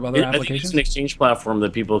be part of other applications? I think it's an exchange platform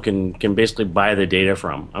that people can basically buy the data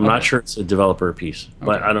from. I'm not sure it's a developer piece,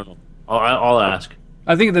 but I don't know. I'll ask.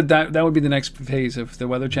 I think that would be the next phase if the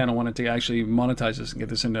Weather Channel wanted to actually monetize this and get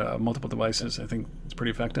this into multiple devices. I think it's pretty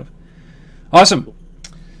effective. Awesome. All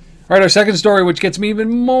right, our second story, which gets me even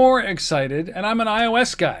more excited, and I'm an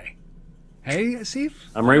iOS guy. Hey, Asif?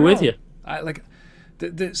 I'm right with you. I like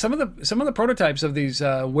some of the prototypes of these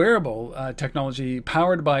wearable technology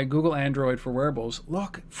powered by Google Android for wearables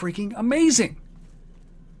look freaking amazing.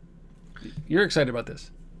 You're excited about this?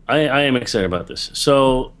 I am excited about this.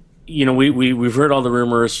 So, we've heard all the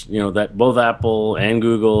rumors, that both Apple and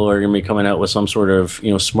Google are going to be coming out with some sort of,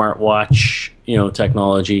 smartwatch,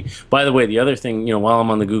 technology. By the way, the other thing, while I'm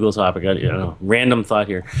on the Google topic, random thought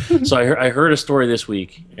here. So I heard a story this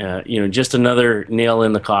week, just another nail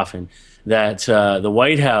in the coffin, that the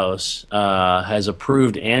White House has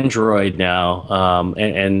approved Android now,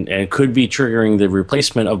 and could be triggering the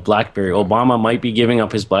replacement of BlackBerry. Obama might be giving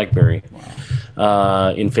up his BlackBerry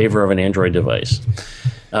in favor of an Android device.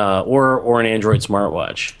 Or an Android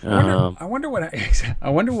smartwatch. I wonder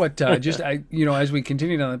what as we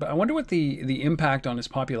continue on that, but I wonder what the impact on his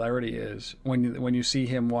popularity is when you see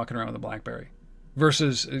him walking around with a BlackBerry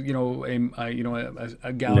versus a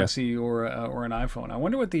Galaxy or an iPhone. I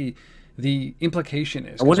wonder what the implication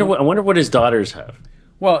is. I wonder what his daughters have.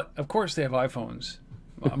 Well, of course they have iPhones.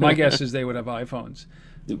 My guess is they would have iPhones.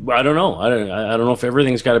 I don't know. I don't know if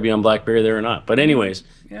everything's got to be on BlackBerry there or not. But anyways,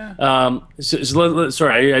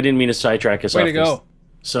 sorry, I didn't mean to sidetrack us. Way to go.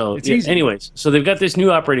 So anyways, so they've got this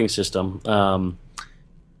new operating system, called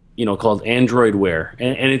Android Wear,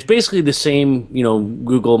 and it's basically the same,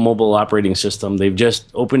 Google mobile operating system. They've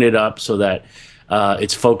just opened it up so that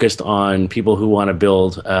it's focused on people who want to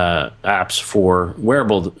build apps for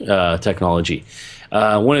wearable technology.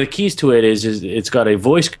 One of the keys to it is it's got a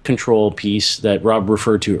voice control piece that Rob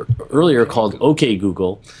referred to earlier called OK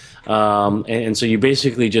Google. And so you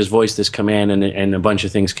basically just voice this command and a bunch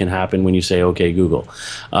of things can happen when you say OK Google.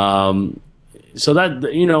 So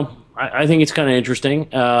that, I think it's kind of interesting.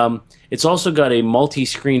 It's also got a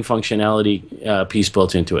multi-screen functionality piece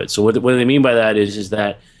built into it. So what they mean by that is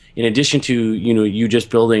that in addition to you just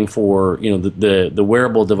building for the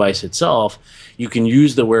wearable device itself, you can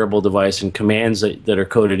use the wearable device and commands that are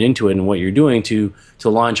coded into it and what you're doing to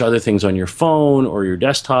launch other things on your phone or your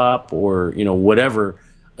desktop or whatever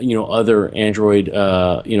other Android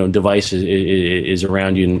device is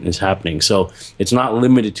around you and is happening. So it's not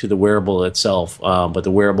limited to the wearable itself, but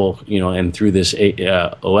the wearable and through this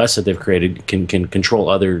OS that they've created can control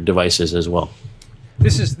other devices as well.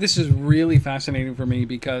 This is really fascinating for me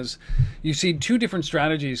because you see two different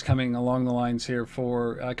strategies coming along the lines here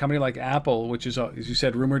for a company like Apple, which is, as you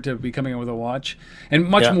said, rumored to be coming out with a watch, and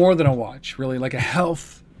much more than a watch, really, like a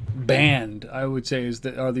health band, I would say,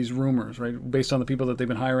 are these rumors, right, based on the people that they've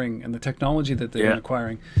been hiring and the technology that they've been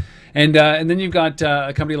acquiring. And then you've got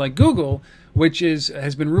a company like Google, which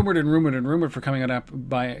has been rumored for coming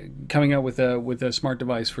out with a smart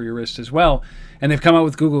device for your wrist as well. And they've come out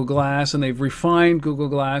with Google Glass, and they've refined Google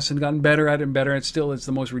Glass and gotten better at it and better. It's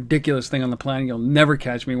the most ridiculous thing on the planet. You'll never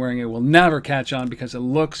catch me wearing it. Will never catch on because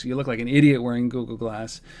you look like an idiot wearing Google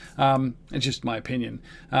Glass. It's just my opinion.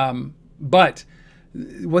 But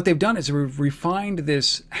what they've done is refined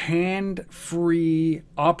this hand-free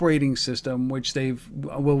operating system, which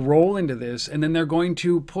will roll into this, and then they're going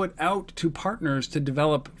to put out to partners to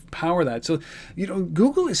develop power that. So,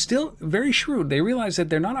 Google is still very shrewd. They realize that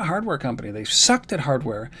they're not a hardware company. They've sucked at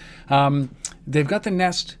hardware. They've got the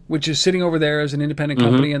Nest, which is sitting over there as an independent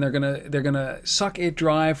company, and they're gonna suck it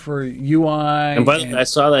dry for UI. And I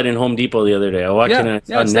saw that in Home Depot the other day. I walked in and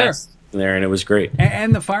I saw Nest there, and it was great.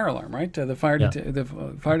 And the fire alarm, right? The fire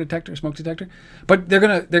detector, smoke detector. But they're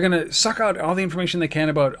gonna suck out all the information they can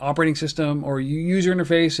about operating system or user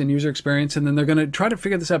interface and user experience, and then they're gonna try to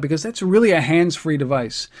figure this out because that's really a hands-free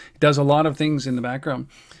device. It does a lot of things in the background.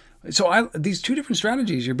 So these two different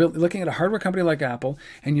strategies, you're looking at a hardware company like Apple,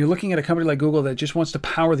 and you're looking at a company like Google that just wants to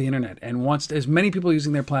power the internet and wants as many people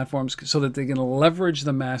using their platforms so that they can leverage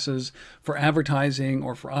the masses for advertising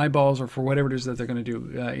or for eyeballs or for whatever it is that they're going to do,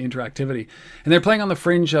 interactivity. And they're playing on the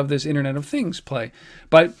fringe of this Internet of Things play.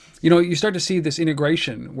 But you start to see this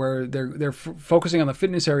integration where they're focusing on the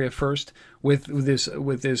fitness area first with this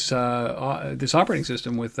operating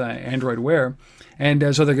system with Android Wear.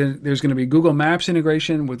 And so there's going to be Google Maps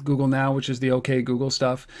integration with Google Now, which is the OK Google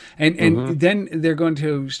stuff. And then they're going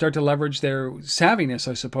to start to leverage their savviness,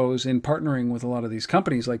 I suppose, in partnering with a lot of these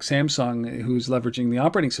companies like Samsung, who's leveraging the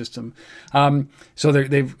operating system. So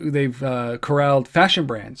they've corralled fashion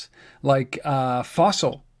brands like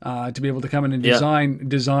Fossil, to be able to come in and design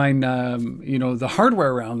the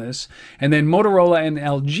hardware around this. And then Motorola and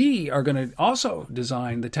LG are going to also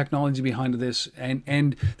design the technology behind this, and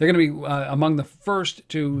they're going to be among the first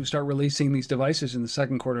to start releasing these devices in the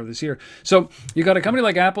second quarter of this year. So you got a company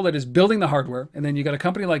like Apple that is building the hardware, and then you got a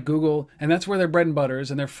company like Google, and that's where their bread and butter is,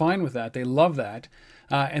 and they're fine with that. They love that.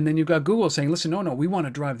 And then you've got Google saying, listen, no, we want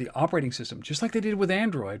to drive the operating system, just like they did with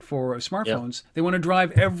Android for smartphones. Yep. They want to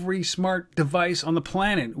drive every smart device on the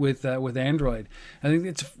planet with Android. I think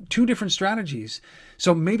it's two different strategies.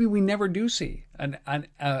 So maybe we never do see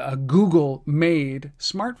a Google-made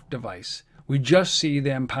smart device. We just see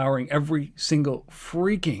them powering every single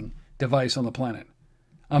freaking device on the planet.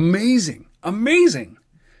 Amazing.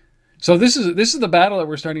 So this is the battle that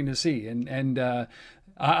we're starting to see, and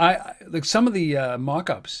I like some of the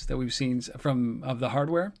mock-ups that we've seen of the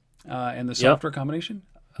hardware and the software combination.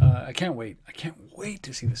 I can't wait. I can't wait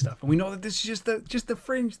to see this stuff. And we know that this is just the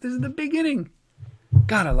fringe. This is the beginning.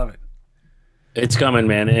 God, I love it. It's coming,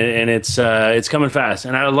 man, and it's coming fast.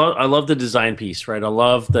 And I love the design piece, right? I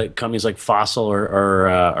love that companies like Fossil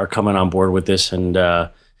are coming on board with this, and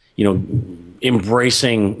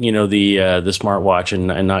embracing the smartwatch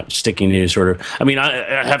and not sticking to sort of. I mean,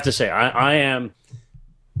 I have to say,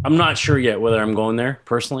 I'm not sure yet whether I'm going there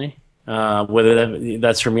personally. Whether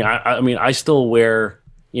that's for me. I mean, I still wear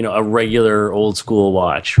a regular old school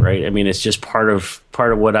watch, right? I mean, it's just part of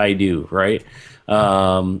what I do, right?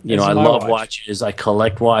 I love watches. I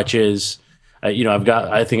collect watches.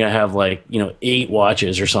 I think I have 8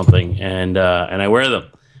 watches or something, and I wear them.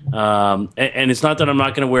 And it's not that I'm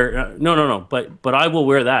not going to wear no, but I will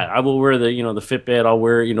wear that. I will wear the the Fitbit. I'll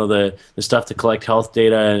wear the stuff to collect health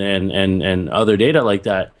data and other data like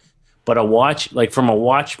that. But a watch, like from a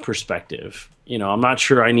watch perspective, I'm not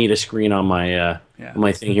sure I need a screen on my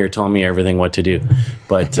my thing here telling me everything what to do.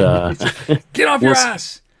 But get off your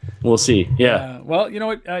ass. We'll see. Yeah. Well, you know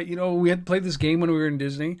what? We had played this game when we were in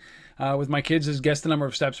Disney. With my kids, is guess the number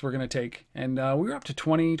of steps we're going to take. And we were up to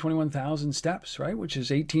 21,000 steps, right? Which is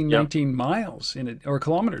 19 miles or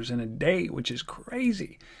kilometers in a day, which is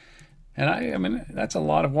crazy. And I mean, that's a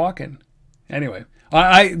lot of walking. Anyway,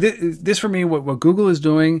 this for me, what Google is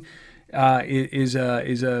doing is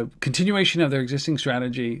a continuation of their existing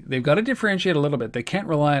strategy. They've got to differentiate a little bit. They can't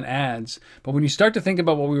rely on ads. But when you start to think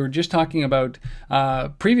about what we were just talking about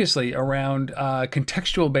previously around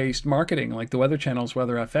contextual-based marketing, like the Weather Channel's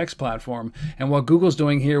Weather FX platform, and what Google's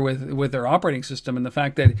doing here with their operating system, and the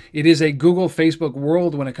fact that it is a Google Facebook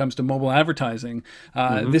world when it comes to mobile advertising,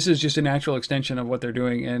 this is just a natural extension of what they're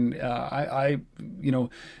doing. And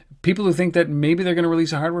people who think that maybe they're going to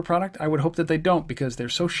release a hardware product, I would hope that they don't, because they're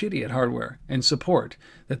so shitty at hardware and support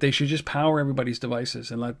that they should just power everybody's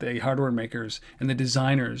devices and let the hardware makers and the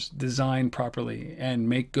designers design properly and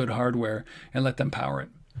make good hardware and let them power it.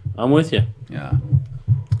 I'm with you. Yeah.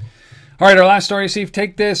 All right, our last story, Steve,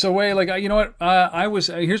 take this away. You know what?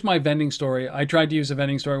 Here's my vending story. I tried to use a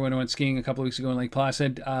vending story when I went skiing a couple of weeks ago in Lake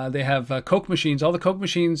Placid. They have Coke machines. All the Coke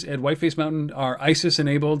machines at Whiteface Mountain are ISIS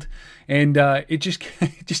enabled, and it just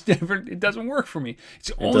it doesn't work for me. It's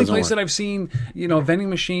the only place that I've seen a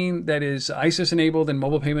vending machine that is ISIS enabled and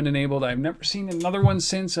mobile payment enabled. I've never seen another one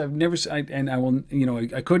since. I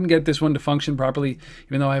couldn't get this one to function properly,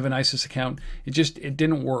 even though I have an ISIS account. It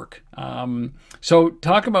didn't work. So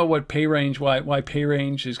talk about what PayRange, why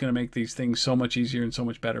PayRange is going to make these things so much easier and so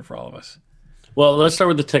much better for all of us. Well, let's start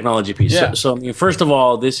with the technology piece. Yeah. So I mean, first of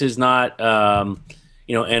all, this is not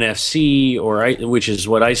NFC which is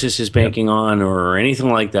what ISIS is banking on, or anything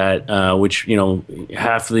like that, which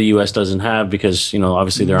half of the U.S. doesn't have because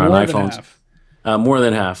obviously they're on iPhones. More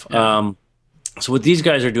than half. Yeah. So what these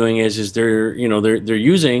guys are doing is they're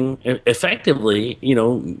using effectively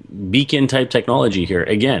beacon type technology here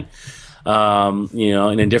again.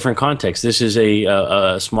 In a different context. This is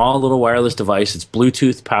a small little wireless device. It's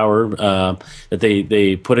Bluetooth powered that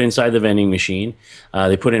they put inside the vending machine.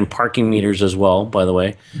 They put in parking meters as well, by the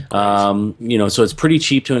way. So it's pretty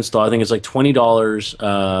cheap to install. I think it's like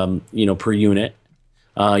 $20, per unit.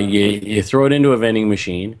 You throw it into a vending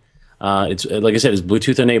machine. It's like I said, it's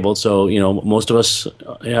Bluetooth enabled. So most of us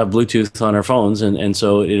have Bluetooth on our phones, and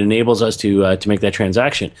so it enables us to make that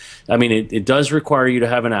transaction. I mean, it does require you to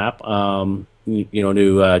have an app, to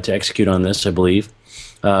execute on this, I believe.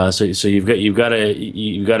 So you've got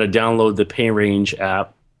to download the PayRange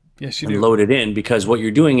app. Yes, you and do. Load it in, because what you're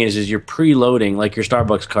doing is you're preloading, like your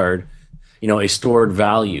Starbucks card, a stored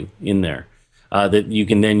value in there that you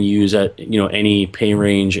can then use at any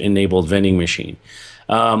PayRange enabled vending machine.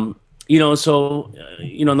 So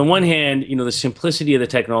on the one hand, the simplicity of the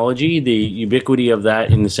technology, the ubiquity of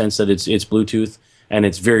that, in the sense that it's Bluetooth and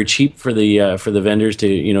it's very cheap for the vendors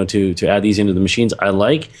to add these into the machines. I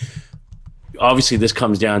like. Obviously, this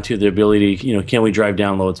comes down to the ability. Can we drive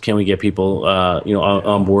downloads? Can we get people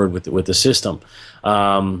on board with the system?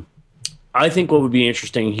 I think what would be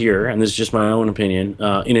interesting here, and this is just my own opinion,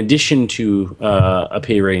 in addition to a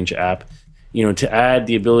PayRange app, to add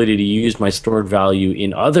the ability to use my stored value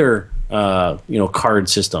in other, card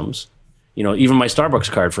systems, even my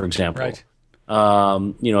Starbucks card, for example. Right.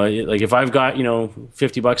 Like if I've got,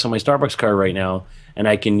 $50 on my Starbucks card right now, and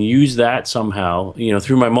I can use that somehow,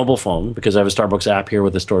 through my mobile phone, because I have a Starbucks app here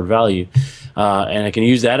with a stored value, and I can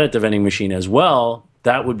use that at the vending machine as well,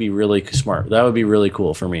 that would be really smart. That would be really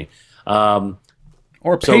cool for me. Or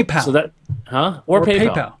PayPal. Or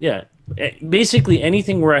PayPal. Yeah. Basically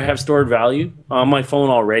anything where I have stored value on my phone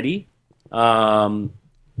already,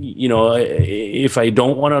 if I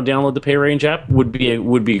don't want to download the PayRange app, would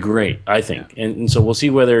be great, I think. Yeah. And so we'll see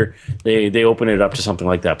whether they open it up to something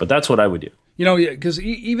like that. But that's what I would do. Because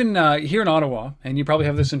even here in Ottawa, and you probably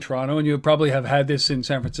have this in Toronto, and you probably have had this in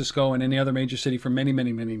San Francisco and any other major city for many,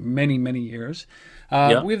 many, many, many, many years. We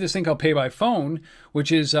have this thing called Pay by Phone,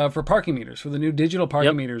 which is for parking meters, for the new digital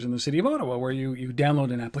parking meters in the city of Ottawa, where you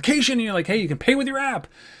download an application and you're like, hey, you can pay with your app.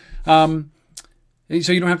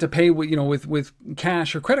 So you don't have to pay with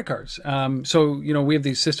cash or credit cards. We have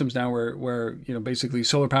these systems now where basically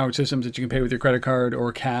solar powered systems that you can pay with your credit card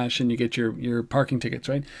or cash, and you get your parking tickets,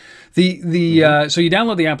 right? So you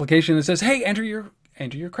download the application that says, hey, enter your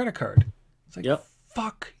credit card. It's like,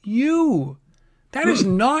 fuck you. That is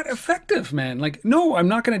not effective, man. Like, no, I'm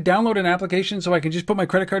not going to download an application so I can just put my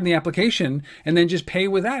credit card in the application and then just pay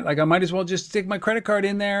with that. Like, I might as well just stick my credit card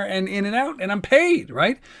in there and in and out, and I'm paid,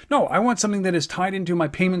 right? No, I want something that is tied into my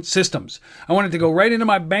payment systems. I want it to go right into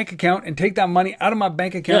my bank account and take that money out of my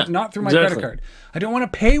bank account, not through my credit card. I don't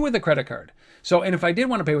want to pay with a credit card. So, and if I did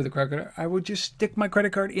want to pay with a credit card, I would just stick my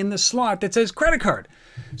credit card in the slot that says credit card.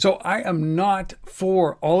 So I am not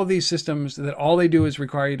for all of these systems that all they do is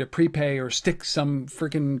require you to prepay or stick some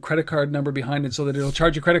freaking credit card number behind it so that it'll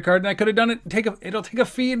charge your credit card. And I could have done it. It'll take a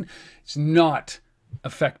fee, and it's not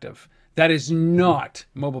effective. That is not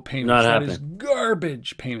mobile payments. That is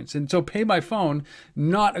garbage payments. And so pay by phone,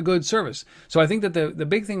 not a good service. So I think that the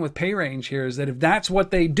big thing with PayRange here is that if that's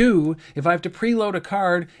what they do, if I have to preload a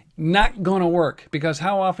card, not going to work. Because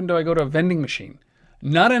how often do I go to a vending machine?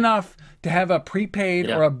 Not enough to have a prepaid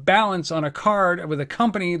or a balance on a card with a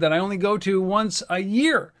company that I only go to once a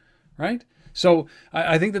year, right? So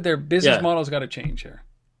I think that their business model's got to change here.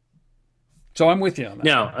 So I'm with you on that.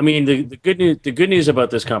 Now, I mean, the good news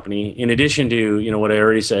about this company, in addition to what I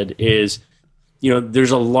already said, is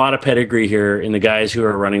there's a lot of pedigree here in the guys who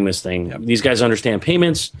are running this thing. Yep. These guys understand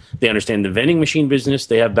payments. They understand the vending machine business.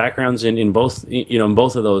 They have backgrounds in both in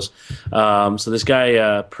both of those. So this guy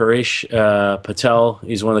Paresh Patel,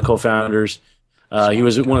 he's one of the co-founders. He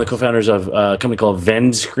was one of the co-founders of a company called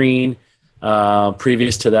VendScreen.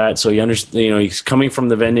 Previous to that, so he's coming from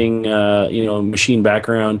the vending machine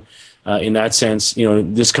background. In that sense,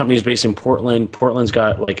 this company is based in Portland. Portland's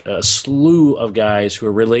got like a slew of guys who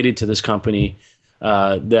are related to this company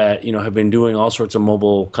that have been doing all sorts of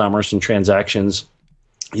mobile commerce and transactions.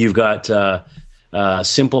 You've got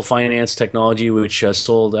Simple Finance Technology, which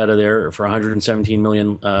sold out of there for 117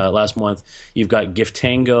 million last month. You've got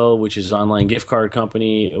Giftango, which is an online gift card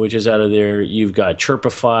company, which is out of there. You've got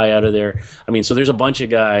Chirpify out of there. I mean, so there's a bunch of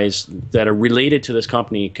guys that are related to this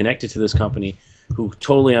company, connected to this company, who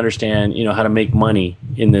totally understand, how to make money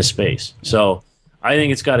in this space. So I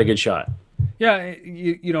think it's got a good shot. Yeah,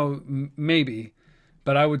 maybe.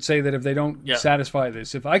 But I would say that if they don't satisfy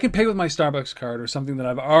this, if I can pay with my Starbucks card or something that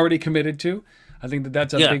I've already committed to, I think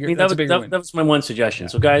that's a bigger win. That was my one suggestion.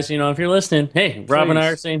 So guys, if you're listening, hey, Rob and I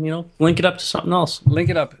are saying, link it up to something else. Link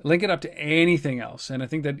it up to anything else. And I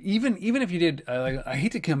think that even if you did, I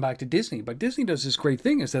hate to come back to Disney, but Disney does this great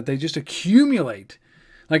thing is that they just accumulate.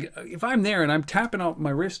 Like if I'm there and I'm tapping out my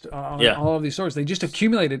wrist on all of these stores, they just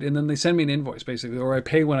accumulate it and then they send me an invoice basically, or I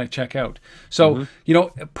pay when I check out. So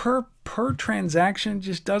per transaction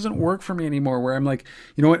just doesn't work for me anymore. Where I'm like,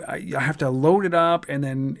 you know what, I have to load it up and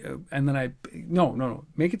then no,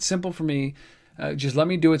 make it simple for me. Just let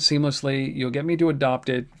me do it seamlessly. You'll get me to adopt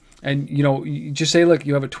it. And, you just say, look,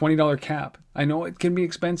 you have a $20 cap. I know it can be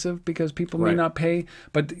expensive because people may not pay,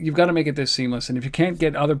 but you've got to make it this seamless. And if you can't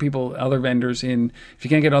get other vendors in, if you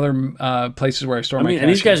can't get other places where I store my cash.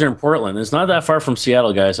 And these guys are in Portland. It's not that far from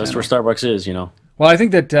Seattle, guys. That's where Starbucks is, Well, I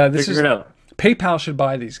think that Figure it out. PayPal should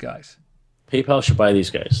buy these guys. PayPal should buy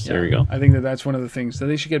these guys. There you go. I think that's one of the things. So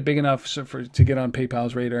they should get big enough to get on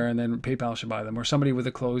PayPal's radar, and then PayPal should buy them. Or somebody with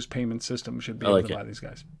a closed payment system should be able to buy these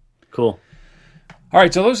guys. Cool. All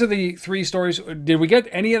right, so those are the 3 stories. Did we get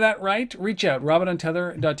any of that right? Reach out,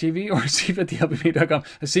 robinontether.tv or asif@thelbma.com.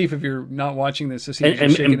 Asif, if you're not watching this, Asif,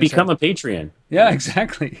 and become a Patreon. Yeah,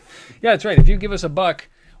 exactly. Yeah, that's right. If you give us $1,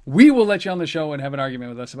 we will let you on the show and have an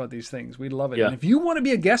argument with us about these things. We'd love it. Yeah. And if you want to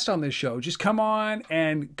be a guest on this show, just come on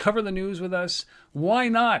and cover the news with us. Why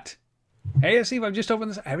not? Hey, Asif, I've just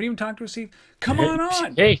opened this. I haven't even talked to Asif. Come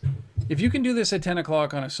on. Hey. If you can do this at 10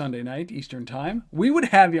 o'clock on a Sunday night, Eastern time, we would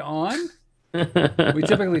have you on. We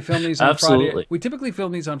typically film these on Friday. We typically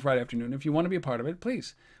film these on Friday afternoon. If you want to be a part of it,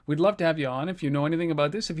 please. We'd love to have you on. If you know anything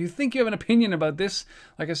about this, if you think you have an opinion about this,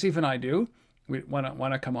 like Asif and I do, we want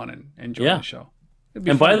to come on and join the show. And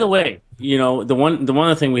fun. By the way, the one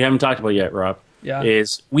other thing we haven't talked about yet, Rob,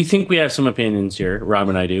 is we think we have some opinions here. Rob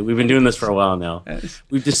and I do. We've been doing this for a while now. Yes.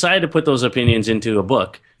 We've decided to put those opinions into a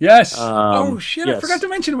book. Yes. I forgot to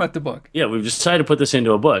mention about the book. Yeah, we've decided to put this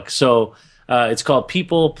into a book. So. It's called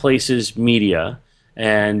People Places Media.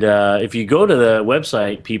 And if you go to the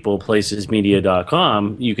website,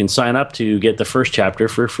 peopleplacesmedia.com, you can sign up to get the first chapter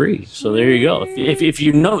for free. So there you go. If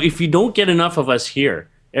you don't get enough of us here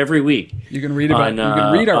every week, you can read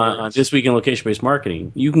on This Week in Location-Based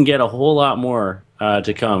Marketing, you can get a whole lot more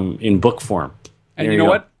to come in book form. And you know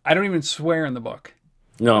what? I don't even swear in the book.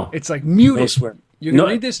 No. It's like muted. No swear. You can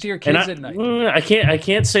read this to your kids at night. I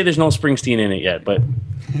can't say there's no Springsteen in it yet, but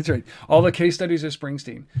that's right. All the case studies are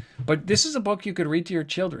Springsteen. But this is a book you could read to your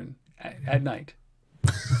children at night.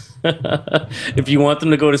 If you want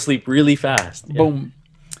them to go to sleep really fast. Yeah. Boom.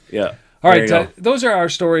 Yeah. All right. Those are our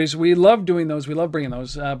stories. We love doing those. We love bringing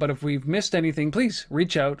those. But if we've missed anything, please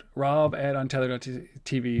reach out,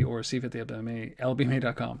 rob@untether.tv or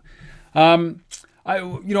steve@thelbma.com.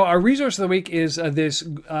 Our resource of the week is this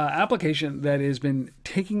application that has been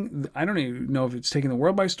taking, I don't even know if it's taking the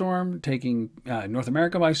world by storm, taking North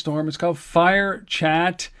America by storm. It's called Fire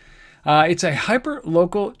Chat. It's a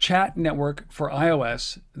hyper-local chat network for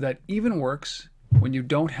iOS that even works when you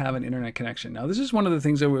don't have an internet connection. Now, this is one of the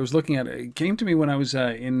things that I was looking at. It came to me when I was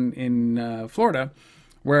in Florida,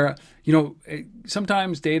 where,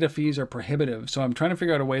 sometimes data fees are prohibitive. So I'm trying to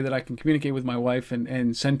figure out a way that I can communicate with my wife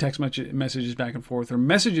and send text messages back and forth, or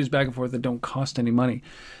messages back and forth that don't cost any money.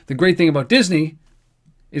 The great thing about Disney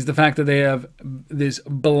is the fact that they have this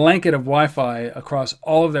blanket of Wi-Fi across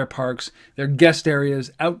all of their parks, their guest areas,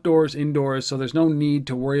 outdoors, indoors, so there's no need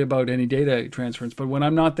to worry about any data transference. But when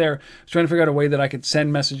I'm not there, I was trying to figure out a way that I could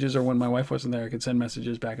send messages, or when my wife wasn't there, I could send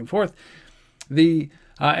messages back and forth.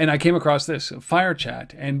 And I came across this Fire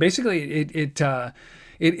Chat, and basically it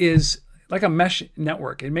is like a mesh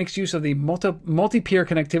network. It makes use of the multi-peer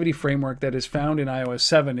connectivity framework that is found in iOS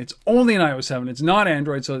 7. It's only in iOS 7. It's not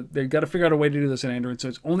Android, so they've got to figure out a way to do this in Android. So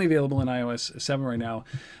it's only available in iOS 7 right now.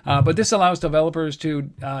 But this allows developers to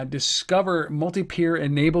discover multi-peer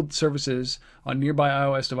enabled services on nearby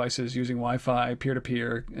iOS devices using Wi-Fi,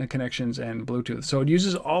 peer-to-peer connections, and Bluetooth. So it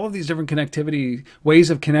uses all of these different connectivity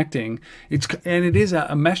ways of connecting. It is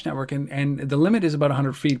a mesh network, and the limit is about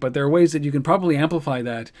 100 feet, but there are ways that you can probably amplify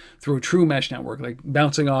that through a true mesh network, like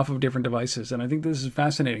bouncing off of different devices. And I think this is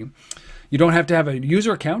fascinating. You don't have to have a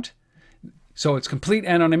user account. So it's complete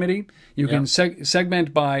anonymity. You can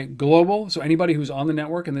segment by global, so anybody who's on the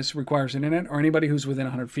network, and this requires internet, or anybody who's within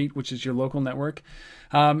 100 feet, which is your local network.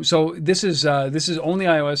 So this is only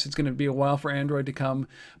iOS. It's going to be a while for Android to come.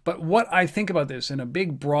 But what I think about this in a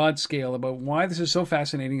big, broad scale about why this is so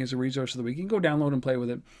fascinating as a resource of the week, you can go download and play with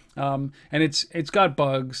it. And it's got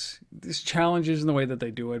bugs. There's challenges in the way that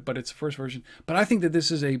they do it, but it's the first version. But I think that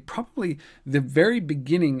this is probably the very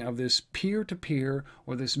beginning of this peer-to-peer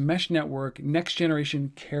or this mesh network next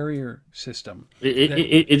generation carrier system.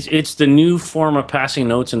 It's the new form of passing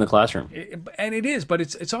notes in the classroom. And it is, but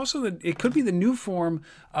it's also it could be the new form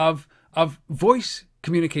of voice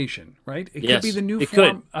communication, right? It could be the new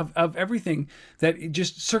form of everything that it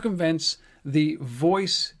just circumvents the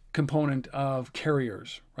voice component of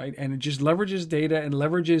carriers, right? And it just leverages data and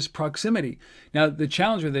leverages proximity. Now, the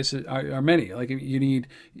challenge with this are many. Like, you need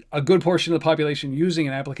a good portion of the population using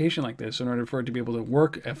an application like this in order for it to be able to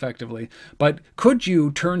work effectively. But could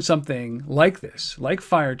you turn something like this, like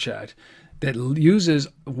FireChat, that uses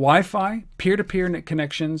Wi-Fi, peer-to-peer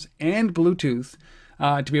connections, and Bluetooth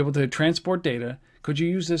to be able to transport data? Could you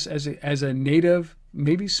use this as a native,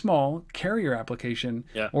 maybe small carrier application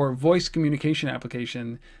or voice communication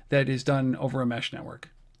application that is done over a mesh network?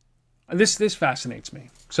 This fascinates me.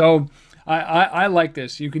 So I like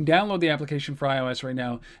this. You can download the application for iOS right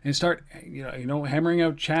now and start hammering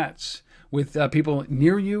out chats with people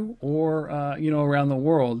near you or around the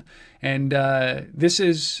world. And this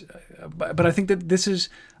is, but I think that this is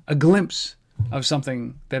a glimpse of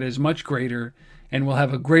something that is much greater and will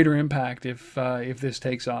have a greater impact if this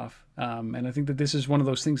takes off. And I think that this is one of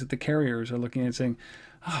those things that the carriers are looking at and saying,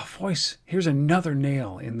 "Oh, voice! Here's another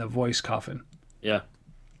nail in the voice coffin." Yeah,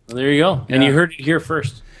 well, there you go. And you heard it here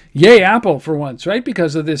first. Yay, Apple for once, right?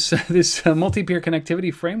 Because of this multi-peer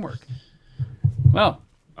connectivity framework. Well,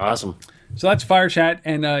 awesome. So that's FireChat,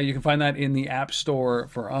 and you can find that in the App Store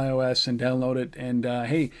for iOS and download it. And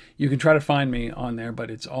hey, you can try to find me on there, but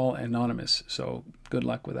it's all anonymous. So good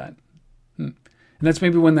luck with that. And that's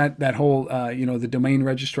maybe when that whole, the domain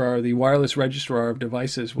registrar, the wireless registrar of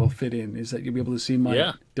devices will fit in, is that you'll be able to see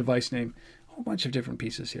my device name. A whole bunch of different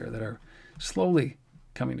pieces here that are slowly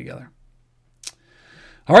coming together.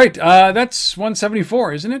 All right, that's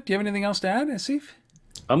 174, isn't it? Do you have anything else to add, Asif?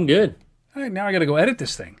 I'm good. All right, now I got to go edit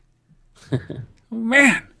this thing. Oh,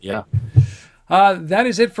 man. Yeah. That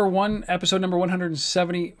is it for episode number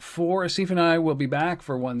 174. Asif and I will be back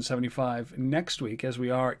for 175 next week, as we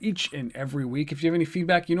are each and every week. If you have any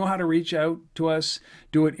feedback, you know how to reach out to us.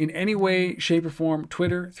 Do it in any way, shape, or form.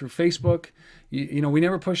 Twitter, through Facebook. We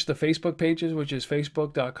never push the Facebook pages, which is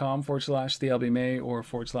facebook.com/TheLBMay or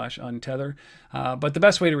 /untether. But the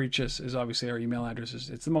best way to reach us is obviously our email addresses.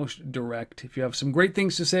 It's the most direct. If you have some great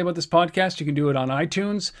things to say about this podcast, you can do it on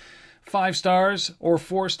iTunes. 5 stars or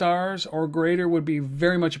 4 stars or greater would be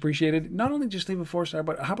very much appreciated. Not only just leave a 4-star,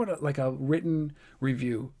 but how about a written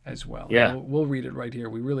review as well? Yeah. We'll read it right here.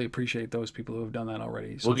 We really appreciate those people who have done that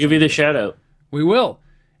already. We'll give you the shout out. We will.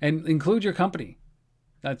 And include your company.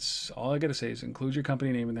 That's all I got to say is include your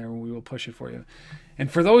company name in there and we will push it for you.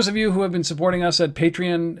 And for those of you who have been supporting us at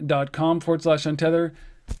patreon.com/untether,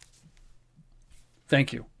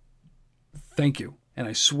 thank you. Thank you. And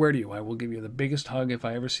I swear to you, I will give you the biggest hug if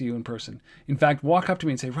I ever see you in person. In fact, walk up to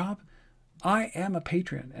me and say, "Rob, I am a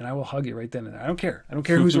patron," and I will hug you right then and there. I don't care. I don't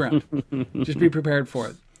care who's around. Just be prepared for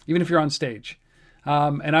it, even if you're on stage.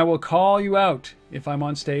 And I will call you out if I'm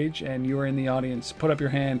on stage and you're in the audience. Put up your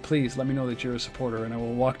hand. Please let me know that you're a supporter, and I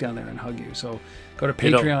will walk down there and hug you. So go to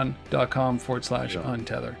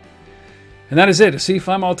patreon.com/untether. And that is it. Asif,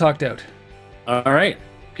 I'm all talked out. All right.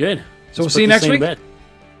 Good. So we'll see you next week.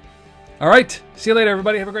 All right. See you later,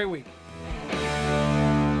 everybody. Have a great week.